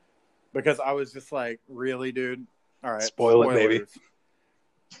 Because I was just like, really, dude? All right. Spoil it, baby.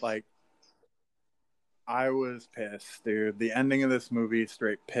 Like, I was pissed, dude. The ending of this movie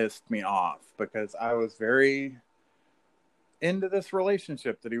straight pissed me off because I was very into this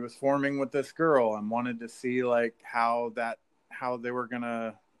relationship that he was forming with this girl and wanted to see like how they were going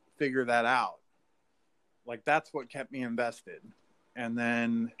to figure that out. Like that's what kept me invested. And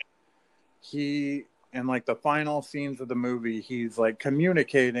then in like the final scenes of the movie, he's like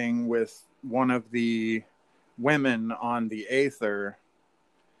communicating with one of the women on the Aether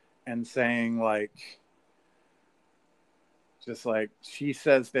and saying like, just like she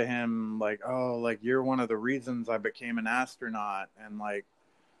says to him like, oh, like you're one of the reasons I became an astronaut, and like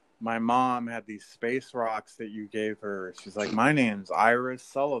my mom had these space rocks that you gave her. She's like, my name's Iris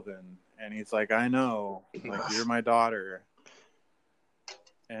Sullivan. And he's like, I know, like you're my daughter.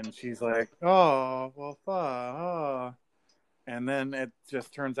 And she's like, oh, well, fuck. And then it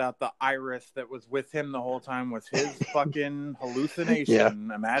just turns out the Iris that was with him the whole time was his fucking hallucination,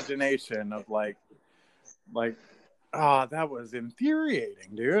 imagination of like, that was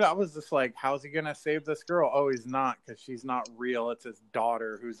infuriating, dude. I was just like, how's he gonna save this girl? Oh, he's not, because she's not real. It's his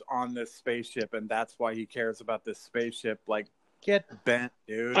daughter who's on this spaceship, and that's why he cares about this spaceship. Like, get bent,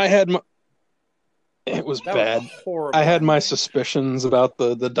 dude. It was bad. I had my suspicions about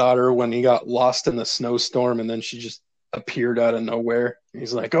the daughter when he got lost in the snowstorm, and then she just appeared out of nowhere.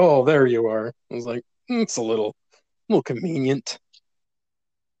 He's like, oh, there you are. I was like, it's a little convenient.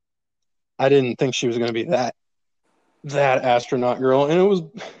 I didn't think she was going to be that astronaut girl. And it was,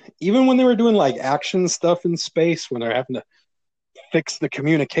 even when they were doing like action stuff in space, when they're having to fix the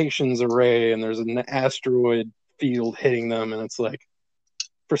communications array and there's an asteroid field hitting them, and it's like,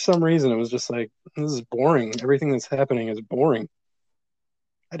 for some reason, it was just like, this is boring. Everything that's happening is boring.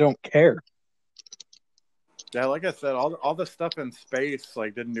 I don't care. Yeah, like I said, all the stuff in space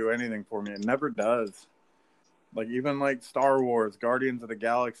like didn't do anything for me. It never does. Like even like Star Wars, Guardians of the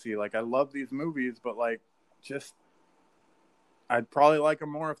Galaxy. Like I love these movies, but like just I'd probably like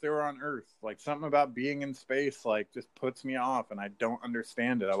them more if they were on Earth. Like something about being in space like just puts me off, and I don't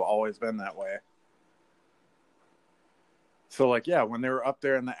understand it. I've always been that way. So like yeah, when they were up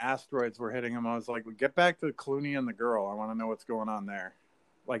there and the asteroids were hitting them, I was like, get back to Clooney and the girl. I want to know what's going on there.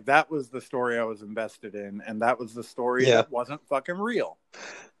 Like that was the story I was invested in, and that was the story that wasn't fucking real.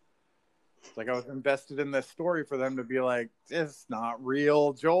 Like I was invested in this story for them to be like, it's not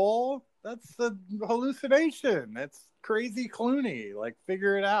real, Joel. That's a hallucination. It's crazy Clooney. Like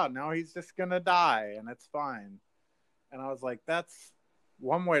figure it out. Now he's just gonna die, and it's fine. And I was like, that's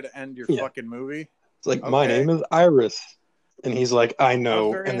one way to end your fucking movie. It's like, my name is Iris. And he's like, I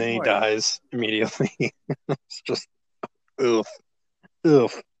know. And then he dies immediately. It's just, oof.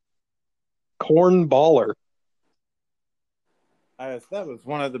 Corn baller. That was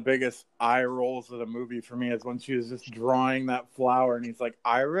one of the biggest eye rolls of the movie for me, is when she was just drawing that flower and he's like,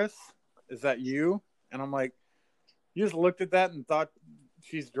 Iris, is that you? And I'm like, you just looked at that and thought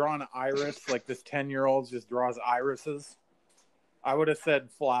she's drawing an iris, like this 10-year-old just draws irises. I would have said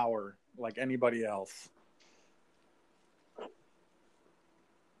flower like anybody else.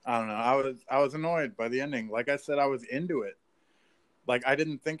 I don't know. I was annoyed by the ending. Like I said, I was into it. Like I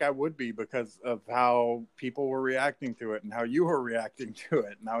didn't think I would be because of how people were reacting to it and how you were reacting to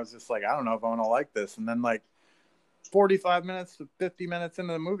it. And I was just like, I don't know if I want to like this. And then like 45 minutes to 50 minutes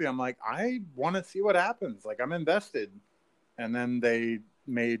into the movie, I'm like, I want to see what happens. Like I'm invested. And then they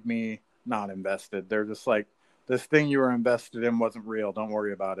made me not invested. They're just like, this thing you were invested in wasn't real. Don't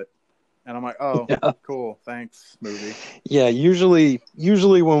worry about it. And I'm like, oh, cool. Thanks, movie. Yeah, usually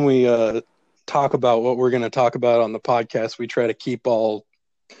when we talk about what we're going to talk about on the podcast, we try to keep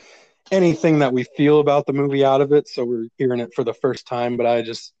anything that we feel about the movie out of it. So we're hearing it for the first time, but I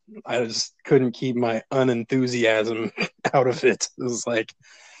just couldn't keep my unenthusiasm out of it. It was like,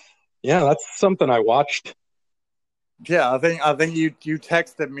 yeah, that's something I watched. Yeah, I think you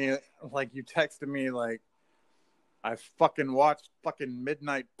texted me like I fucking watched fucking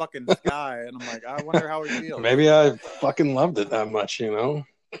Midnight fucking Sky, and I'm like, I wonder how he feels. Maybe I fucking loved it that much, you know?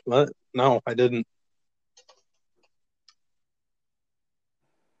 But no, I didn't.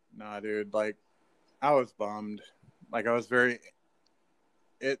 Nah, dude, like I was bummed. Like I was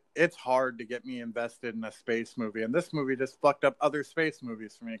it's hard to get me invested in a space movie, and this movie just fucked up other space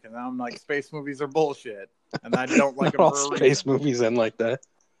movies for me, because now I'm like, space movies are bullshit, and I don't like them all for a space reason. Movies end like that.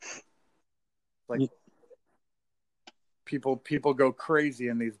 Like people go crazy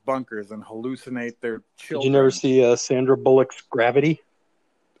in these bunkers and hallucinate their children. Did you never see Sandra Bullock's Gravity?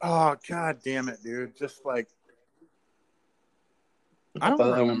 Oh, god damn it, dude. Just like, I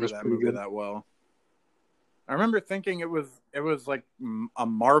don't remember that movie that well. I remember thinking it was like a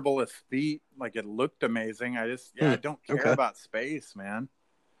marvelous feat. Like it looked amazing. I don't care about space, man.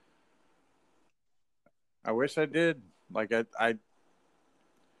 I wish I did. Like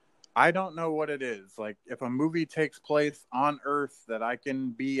I don't know what it is. Like if a movie takes place on Earth that I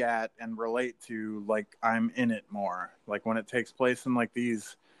can be at and relate to, like I'm in it more. Like when it takes place in like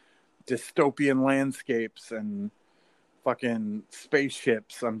these dystopian landscapes and fucking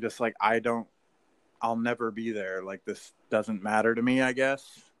spaceships, I'm just like, I'll never be there. Like this doesn't matter to me, I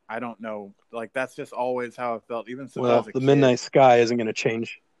guess. I don't know. Like that's just always how it felt. Even since I was a kid. Midnight Sky isn't going to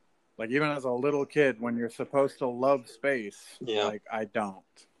change. Like even as a little kid, when you're supposed to love space, like I don't.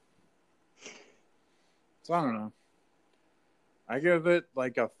 So I don't know. I give it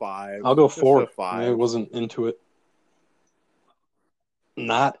like a 5. I'll go just 4. A 5. I wasn't into it.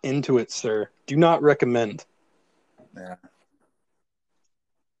 Not into it, sir. Do not recommend. Yeah.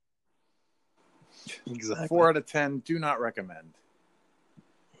 Exactly. 4 out of 10. Do not recommend.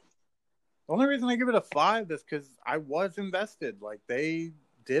 The only reason I give it a 5 is because I was invested. Like they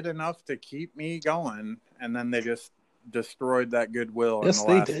did enough to keep me going, and then they just destroyed that goodwill in the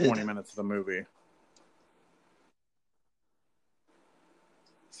last 20 minutes of the movie.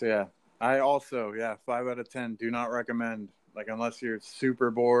 So yeah, I also 5 out of 10. Do not recommend. Like unless you're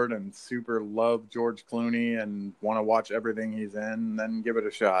super bored and super love George Clooney and want to watch everything he's in, then give it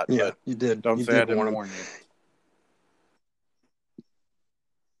a shot. Yeah, but you did. Don't say I didn't warn you.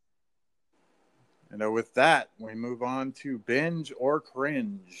 And with that, we move on to Binge or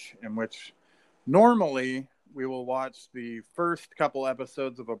Cringe, in which normally we will watch the first couple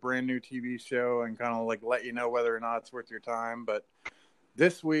episodes of a brand new TV show and kind of like let you know whether or not it's worth your time. But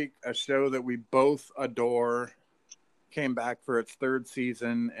this week, a show that we both adore came back for its 3rd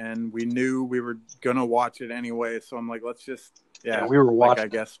season, and we knew we were going to watch it anyway. So I'm like, let's just, we were watching. I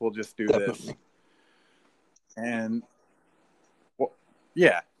guess we'll just do this. And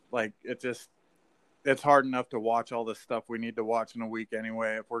like it just, it's hard enough to watch all this stuff we need to watch in a week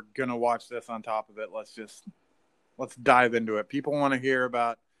anyway. If we're gonna watch this on top of it, let's dive into it. People want to hear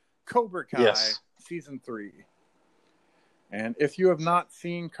about Cobra Kai season 3. And if you have not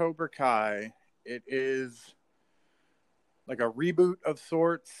seen Cobra Kai, it is like a reboot of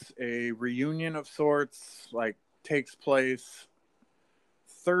sorts, a reunion of sorts, like takes place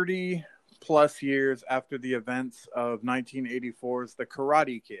 30 plus years after the events of 1984's The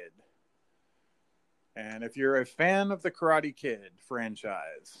Karate Kid. And if you're a fan of the Karate Kid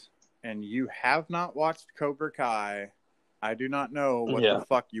franchise and you have not watched Cobra Kai, I do not know what the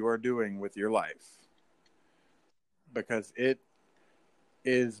fuck you are doing with your life. Because it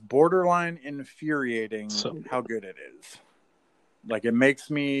is borderline infuriating how good it is. Like, it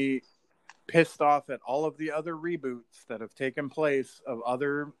makes me pissed off at all of the other reboots that have taken place of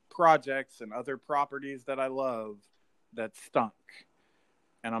other projects and other properties that I love that stunk.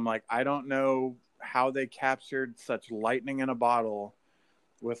 And I'm like, I don't know how they captured such lightning in a bottle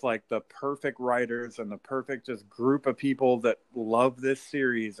with like the perfect writers and the perfect just group of people that love this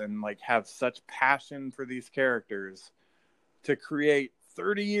series and like have such passion for these characters to create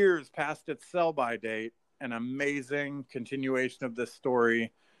 30 years past its sell-by date an amazing continuation of this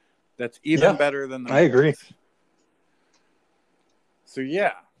story that's even better than the movies. I agree. So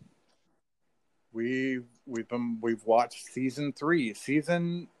yeah, we've watched season 3.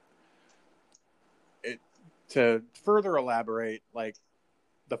 To further elaborate, like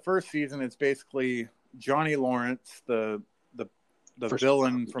the first season, it's basically Johnny Lawrence, the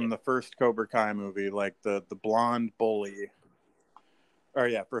villain from the first Cobra Kai movie, like the blonde bully. Or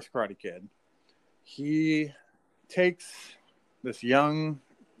yeah, first Karate Kid. He takes this young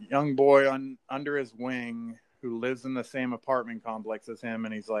boy under his wing who lives in the same apartment complex as him,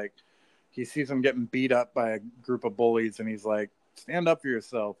 and he sees him getting beat up by a group of bullies, and he's like, stand up for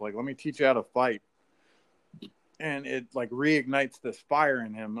yourself, like, let me teach you how to fight. And it like reignites this fire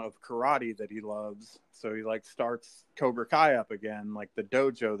in him of karate that he loves. So he like starts Cobra Kai up again, like the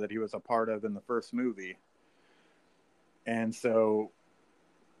dojo that he was a part of in the first movie. And so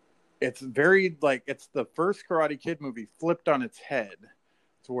it's very like, it's the first Karate Kid movie flipped on its head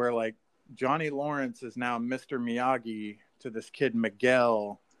to where like Johnny Lawrence is now Mr. Miyagi to this kid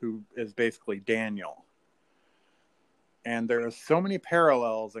Miguel, who is basically Daniel. And there are so many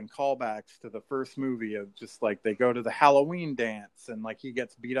parallels and callbacks to the first movie of just like they go to the Halloween dance and like he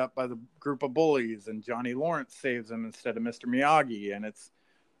gets beat up by the group of bullies and Johnny Lawrence saves him instead of Mr. Miyagi. And it's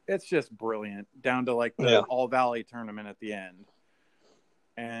just brilliant, down to like the All Valley tournament at the end.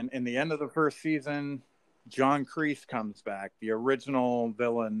 And in the end of the first season, John Kreese comes back, the original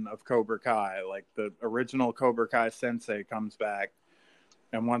villain of Cobra Kai, like the original Cobra Kai sensei comes back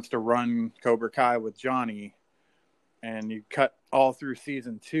and wants to run Cobra Kai with Johnny. And you cut all through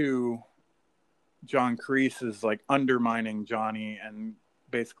season 2, John Kreese is like undermining Johnny and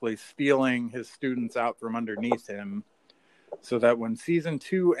basically stealing his students out from underneath him, so that when season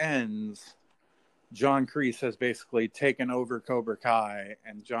 2 ends, John Kreese has basically taken over Cobra Kai,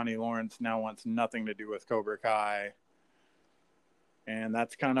 and Johnny Lawrence now wants nothing to do with Cobra Kai. And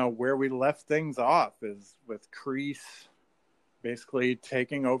that's kind of where we left things off, is with Kreese basically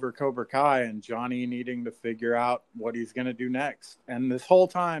taking over Cobra Kai and Johnny needing to figure out what he's going to do next. And this whole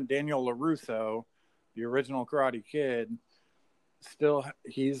time, Daniel LaRusso, the original Karate Kid,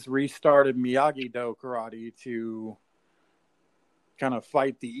 he's restarted Miyagi-Do karate to kind of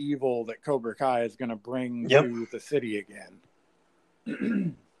fight the evil that Cobra Kai is going to bring to the city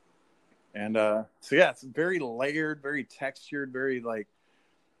again. And so yeah, it's very layered, very textured, very like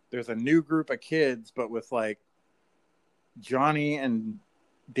there's a new group of kids, but with like Johnny and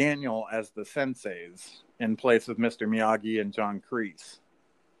Daniel as the senseis in place of Mr. Miyagi and John Kreese,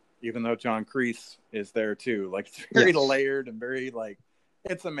 even though John Kreese is there too. Like it's very layered and very like,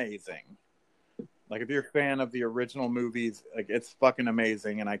 it's amazing. Like if you're a fan of the original movies, like it's fucking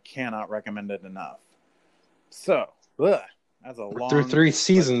amazing, and I cannot recommend it enough. So that's a long through 3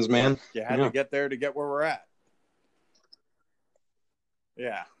 seasons, man. You had to get there to get where we're at.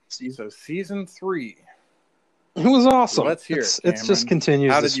 Yeah. So season 3. It was awesome. Let's hear it. It just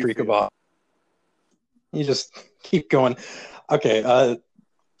continues the streak of awe. You just keep going. Okay,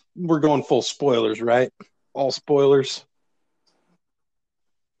 we're going full spoilers, right? All spoilers.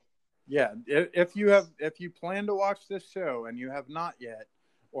 Yeah, if you plan to watch this show and you have not yet,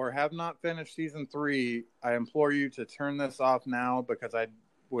 or have not finished season 3, I implore you to turn this off now, because I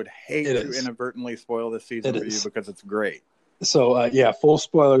would hate to inadvertently spoil this season for you, because it's great. So full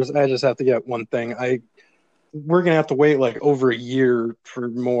spoilers. I just have to get one thing. We're going to have to wait like over a year for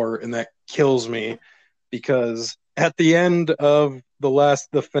more, and that kills me, because at the end of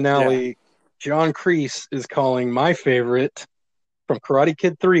the finale John Kreese is calling my favorite from Karate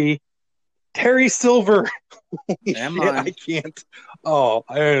Kid 3, Terry Silver. Holy And shit, mine. I can't. Oh,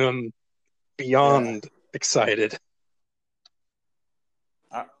 I am beyond excited.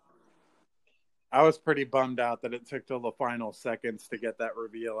 I was pretty bummed out that it took till the final seconds to get that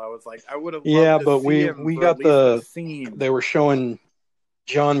reveal. I was like, I would have Yeah, loved to but see we him we for at got least a the scene. they were showing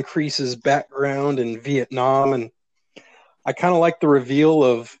John Kreese's background in Vietnam, and I kind of like the reveal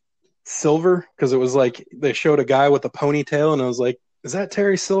of Silver because it was like they showed a guy with a ponytail, and I was like, is that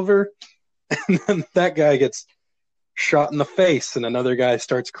Terry Silver? And then that guy gets shot in the face, and another guy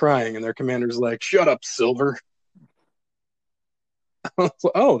starts crying, and their commander's like, "Shut up, Silver."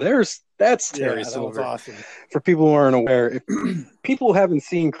 Oh, that's Terry That was Silver. awesome. For people who aren't aware, if people haven't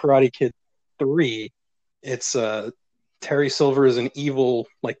seen Karate Kid 3, it's Terry Silver is an evil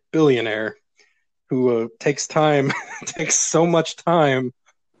like billionaire who takes so much time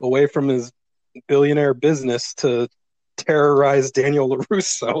away from his billionaire business to terrorize Daniel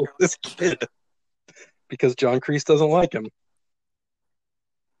LaRusso, this kid, because John Kreese doesn't like him.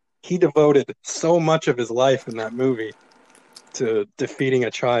 He devoted so much of his life in that movie to defeating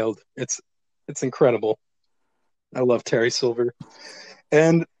a child. It's incredible. I love Terry Silver.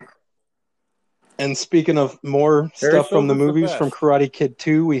 And speaking of more Terry stuff from the Silver's the movies from best. Karate Kid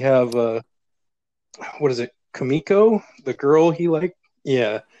 2, we have what is it? Kamiko, the girl he liked?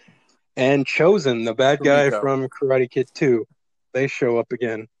 Yeah. And Chosen, the bad guy Kumiko. from Karate Kid 2. They show up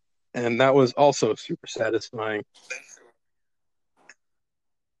again. And that was also super satisfying.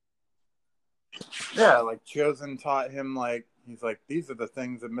 Yeah, like Chosen taught him like he's like, these are the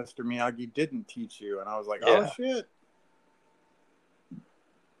things that Mr. Miyagi didn't teach you. And I was like, oh Yeah. shit.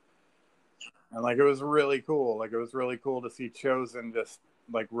 And like it was really cool. Like it was really cool to see Chosen just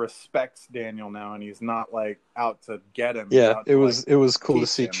like respects Daniel now, and he's not like out to get him. Yeah, He's out it to was like it was cool to teach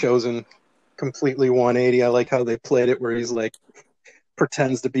see him. Chosen completely 180. I like how they played it where he's like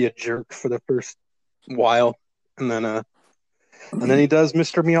pretends to be a jerk for the first while, and then he does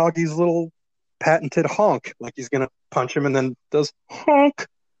Mr. Miyagi's little patented honk, like he's gonna punch him, and then does honk,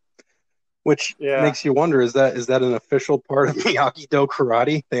 which Yeah. makes you wonder: is that an official part of Miyagi Do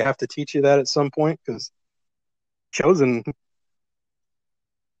karate? They have to teach you that at some point because Chosen.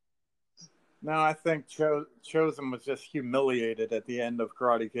 No, I think Chosen was just humiliated at the end of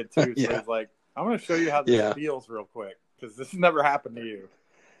Karate Kid 2. So Yeah, he's like, I'm going to show you how this yeah, feels real quick because this has never happened to you.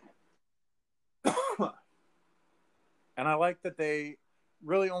 And I like that they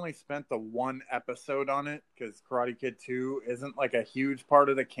really only spent the one episode on it because Karate Kid 2 isn't like a huge part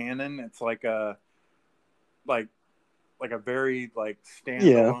of the canon. It's like like a very like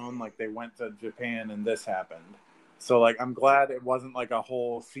yeah, standalone, like they went to Japan and this happened. So like I'm glad it wasn't like a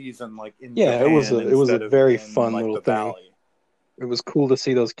whole season like in yeah. Japan It was a instead of very in fun like little the thing. valley. It was cool to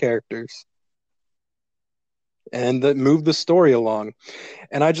see those characters and that moved the story along.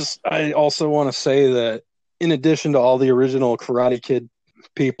 And I also want to say that in addition to all the original Karate Kid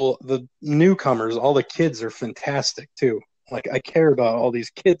people, the newcomers, all the kids are fantastic too. Like I care about all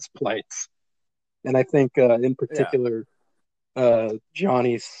these kids' plights, and I think in Yeah. particular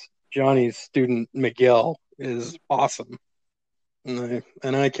Johnny's student Miguel is awesome, and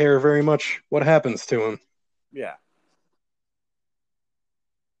I care very much what happens to him. Yeah.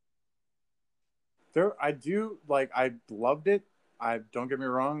 I do like I loved it. I don't get me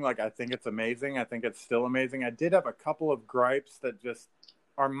wrong, like I think it's amazing. I think it's still amazing. I did have a couple of gripes that just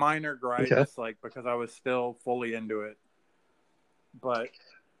are minor Okay. gripes, like because I was still fully into it. But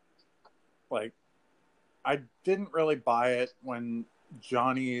like I didn't really buy it when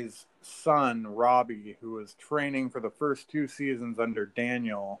Johnny's son, Robbie, who was training for the first two seasons under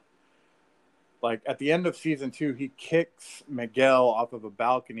Daniel, like at the end of season 2, he kicks Miguel off of a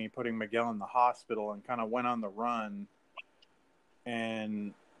balcony, putting Miguel in the hospital, and kind of went on the run.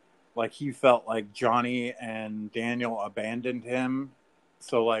 And like he felt like Johnny and Daniel abandoned him.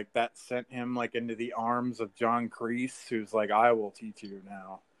 So like that sent him like into the arms of John Kreese, who's like, I will teach you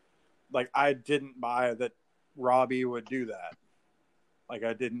now. Like I didn't buy that Robbie would do that. Like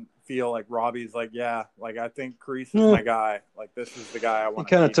I didn't feel like Robbie's like, yeah, like I think Kreese is Yeah, my guy. Like this is the guy I he want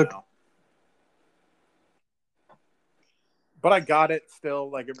to kind of be took now. But I got it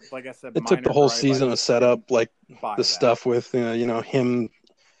still. Like I said, it took the minor whole gripe. I season to just set didn't up like buy the that. stuff with him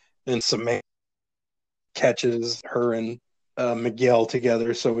and Samantha catches her and Miguel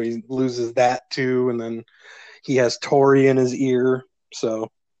together, so he loses that too, and then he has Tori in his ear, so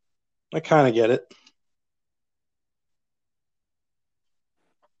I kind of get it.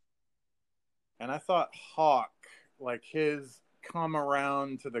 And I thought Hawk, like his come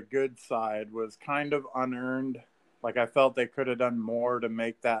around to the good side, was kind of unearned. Like, I felt they could have done more to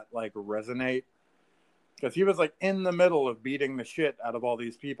make that like resonate, because he was like in the middle of beating the shit out of all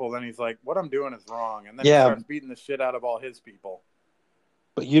these people. Then he's like, "What I'm doing is wrong," and then he starts beating the shit out of all his people.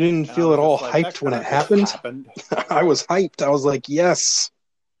 But you didn't And feel I'm at all just like, that hyped when could it have just happened? happened. I was hyped. I was like, yes,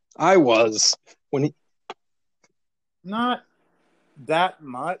 I was. When he, Not that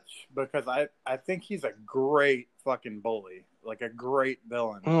much, because I think he's a great fucking bully, like a great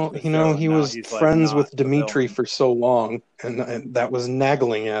villain. well, To you know, show, and he now was he's like friends not with the Dimitri villain. for so long, and that was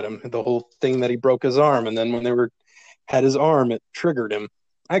nagging at him. The whole thing that he broke his arm, and then when they had his arm, it triggered him.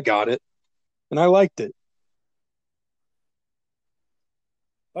 I got it, and I liked it.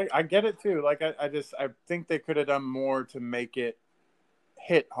 Like, I get it too. Like, I think they could have done more to make it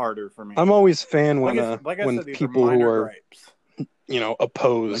hit harder for me. I'm always fan like I when said, these are people who minor are gripes.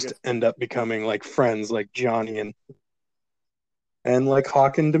 opposed end up becoming like friends, like Johnny and like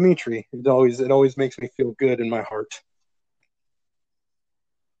Hawk and Dimitri. It always makes me feel good in my heart.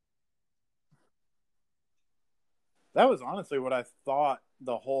 That was honestly what I thought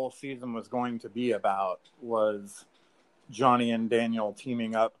the whole season was going to be about, was Johnny and Daniel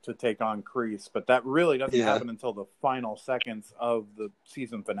teaming up to take on Kreese, but that really doesn't happen until the final seconds of the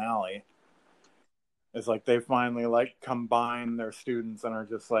season finale. It's like they finally like combine their students and are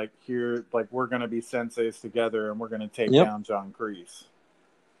just like, here, like, we're going to be senseis together and we're going to take down John Kreese.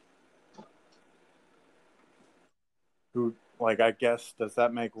 Who, like, I guess, does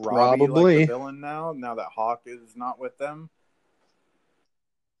that make Robbie like the villain now that Hawk is not with them?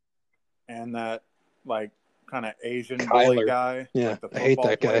 And that, like, kind of Asian Kyler. bully guy, like the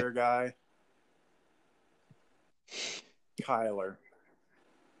football player guy. Kyler.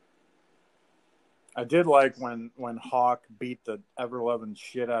 I did like when Hawk beat the ever-loving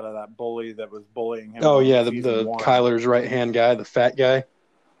shit out of that bully that was bullying him. Oh yeah, the Kyler's right-hand guy, the fat guy.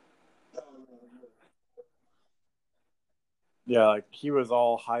 Yeah, like, he was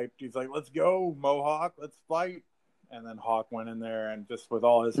all hyped. He's like, "Let's go, Mohawk, let's fight." And then Hawk went in there and just with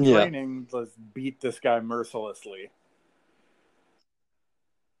all his training, let's beat this guy mercilessly.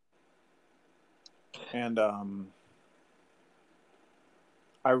 And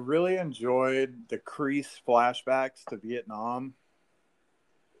I really enjoyed the Kreese flashbacks to Vietnam.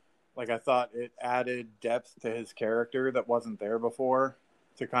 Like, I thought it added depth to his character that wasn't there before,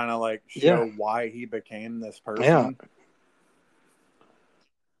 to kind of like show why he became this person. Yeah.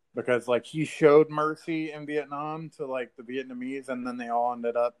 Because like he showed mercy in Vietnam to like the Vietnamese, and then they all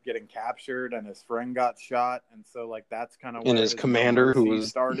ended up getting captured, and his friend got shot, and so like that's kind of where his commander, who was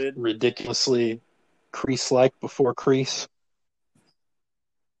started ridiculously Kreese-like before Kreese,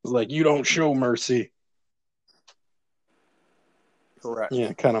 was like, "You don't show mercy." Correct.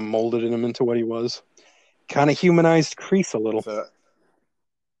 Yeah, kind of molded him into what he was. Kind of humanized Kreese a little.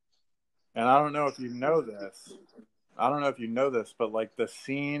 And I don't know if you know this. But like the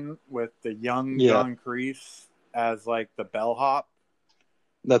scene with the young John Kreese as like the bellhop.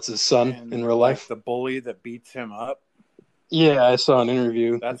 That's his son in real life. The bully that beats him up. Yeah, I saw an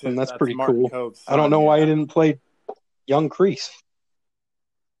interview. That's pretty Martin cool. Cove's son, I don't know why he didn't play young Kreese.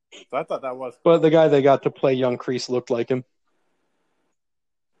 So I thought that was cool. But the guy they got to play young Kreese looked like him.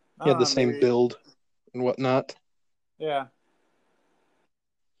 He had the same build and whatnot. Yeah.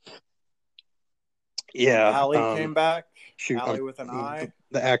 Yeah. Allie came back. Allie with an I.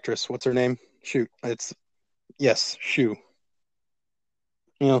 The actress, what's her name? Shue. Shue.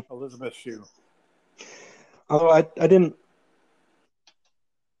 Yeah. Elizabeth Shue. Although I didn't.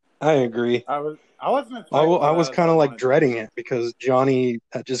 I agree. I wasn't. I was kind of like dreading it, because Johnny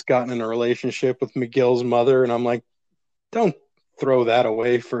had just gotten in a relationship with Miguel's mother, and I'm like, don't throw that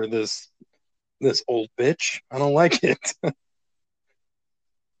away for this old bitch. I don't like it.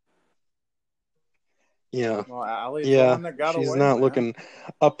 Yeah. Well, Allie's the one that got she's away, not man. looking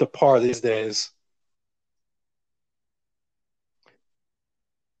up to par these days.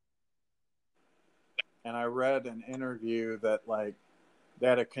 And I read an interview that like they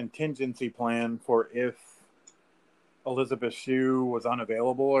had a contingency plan for if Elizabeth Shue was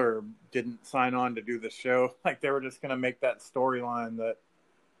unavailable or didn't sign on to do the show. Like, they were just going to make that storyline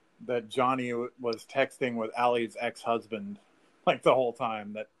that Johnny was texting with Allie's ex-husband like the whole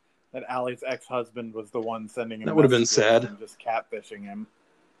time, that Allie's ex-husband was the one sending him. That would have been sad. And just catfishing him.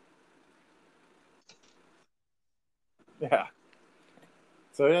 Yeah.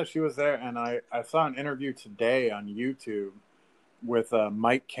 So yeah, she was there, and I saw an interview today on YouTube with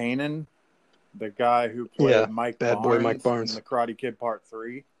Mike Kanan, the guy who played Mike Bad Barnes Boy Mike Barnes in The Karate Kid Part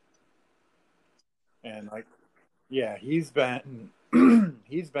 3. And like, yeah, he's been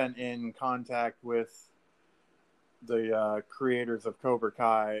in contact with the creators of Cobra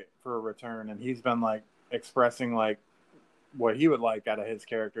Kai for a return, and he's been like expressing like what he would like out of his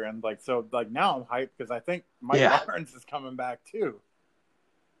character, and like so like now I'm hyped because I think Mike Yeah. Barnes is coming back too.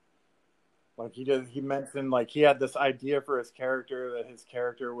 Like he mentioned like he had this idea for his character that his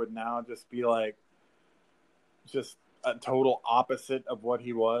character would now just be like just a total opposite of what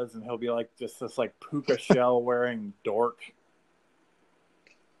he was, and he'll be like just this like puka shell wearing dork.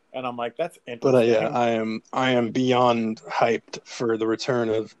 And I'm like, that's But interesting. yeah, I am beyond hyped for the return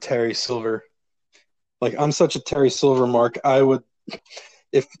of Terry Silver. Like I'm such a Terry Silver mark. I would,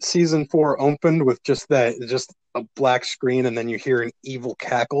 if season 4 opened with just just a black screen and then you hear an evil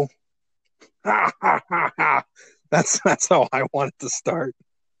cackle. That's how I want it to start.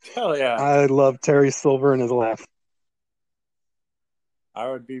 Hell yeah. I love Terry Silver and his laugh. I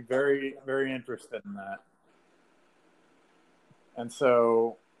would be very, very interested in that. And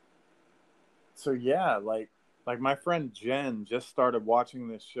so yeah, like my friend Jen just started watching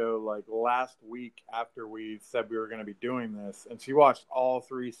this show like last week after we said we were going to be doing this, and she watched all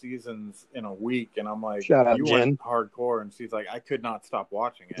 3 seasons in a week, and I'm like, Shout out you Jen. went hardcore, and she's like, I could not stop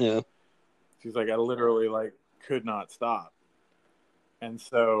watching it. Yeah. She's like, I literally like could not stop. And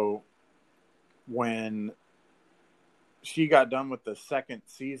so when she got done with the 2nd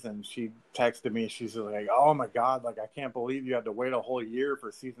season, she texted me. She's like, "Oh my god, like I can't believe you had to wait a whole year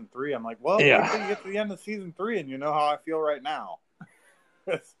for season 3." I'm like, "Well, Yeah. wait till you get to the end of season 3, and you know how I feel right now."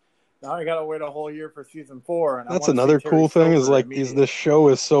 Now I gotta wait a whole year for season 4, and That's I want to see another Terry cool thing is Silver like immediately. this show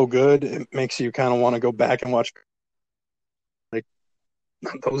is so good it makes you kind of want to go back and watch like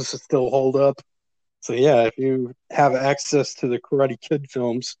those still hold up. So yeah, if you have access to the Karate Kid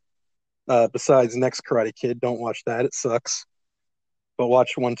films, besides Next Karate Kid, don't watch that. It sucks. But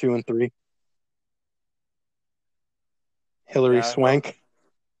watch 1, 2, and 3. Hilary Yeah, Swank.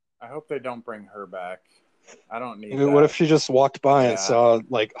 I hope they don't bring her back. I don't need What if that. she just walked by and Yeah, saw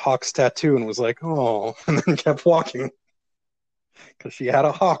like Hawk's tattoo and was like, "Oh," and then kept walking because she had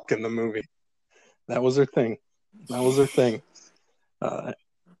a hawk in the movie. That was her thing. That was her thing.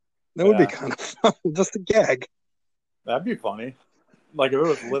 That would be yeah, kind of fun, just a gag. that'd be funny. Like if it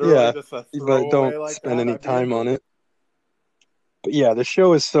was literally Yeah, just a but throwaway don't like spend that, any I'd be time into on it. it. But yeah, the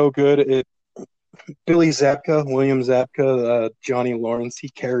show is so good. Billy Zabka, William Zabka, Johnny Lawrence, he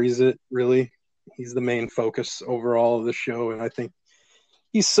carries it really. He's the main focus overall of the show, and I think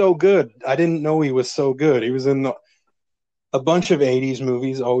he's so good. I didn't know he was so good. He was in a bunch of '80s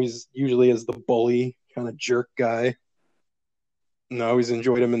movies, always usually as the bully kind of jerk guy. And I always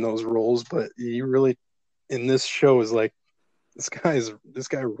enjoyed him in those roles, but he really in this show is like this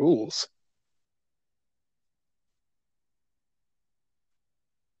guy rules.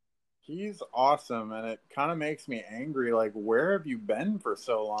 He's awesome, and it kind of makes me angry. Like, where have you been for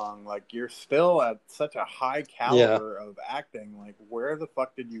so long? Like, you're still at such a high Yeah, caliber of acting. Like, where the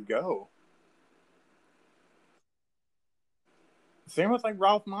fuck did you go? Same with like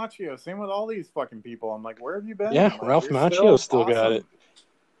Ralph Macchio. Same with all these fucking people. I'm like, where have you yeah. been? Like, Ralph you're Macchio still still got it.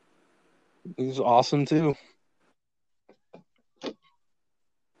 awesome. He's awesome too.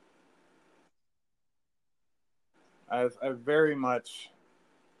 I very much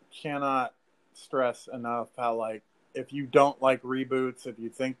cannot stress enough how like if you don't like reboots, if you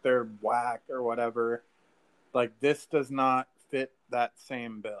think they're whack or whatever, like this does not fit that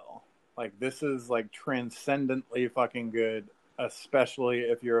same bill. Like this is like transcendently fucking good, especially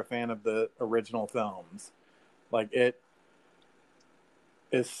if you're a fan of the original films. Like it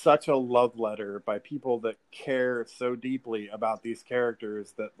is such a love letter by people that care so deeply about these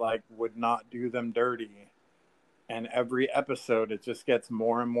characters that like would not do them dirty. And every episode it just gets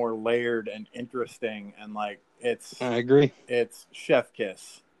more and more layered and interesting, and like I agree. it's chef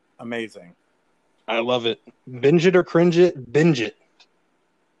kiss. Amazing. I love it. Binge it or cringe it, binge it.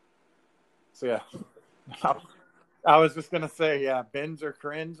 So yeah, I was just gonna say, yeah, binge or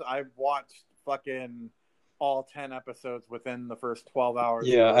cringe. I watched fucking all 10 episodes within the first 12 hours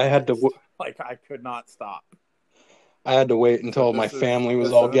they Yeah, were released. Like I could not stop. I had to wait So until my family was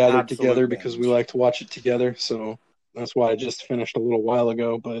this all is an gathered together absolute because we binge. like to watch it together. So that's why I just finished a little while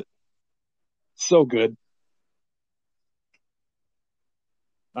ago, but so good.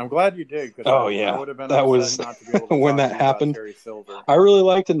 I'm glad you did because Oh I yeah, would have been that upset was not to be able to when talk to that you about happened. Terry Silver. I really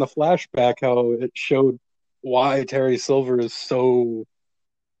liked in the flashback how it showed why Terry Silver is so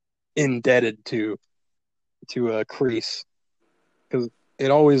indebted to Kreese, because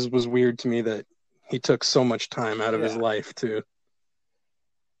it always was weird to me that he took so much time out of his Yeah. life to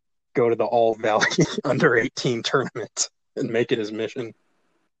go to the All Valley under 18 tournament and make it his mission.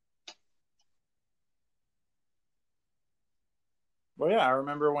 Well, yeah, I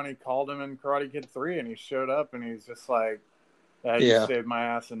remember when he called him in Karate Kid 3 and he showed up and he's just like, You Yeah. saved my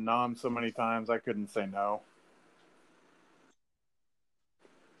ass in Nam so many times I couldn't say no.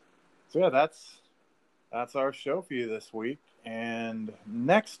 So yeah, that's our show for you this week. And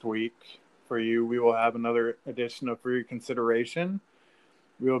next week for you, we will have another edition of For Your Consideration.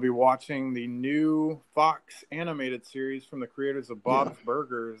 We will be watching the new Fox animated series from the creators of Bob's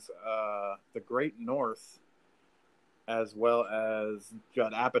Burgers, The Great North, as well as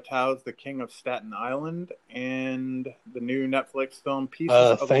Judd Apatow's The King of Staten Island, and the new Netflix film Pieces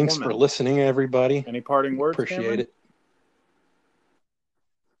of a Thanks Woman. for listening, everybody. Any parting words, Appreciate Cameron? it.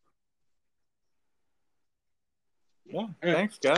 Yeah, thanks, guys.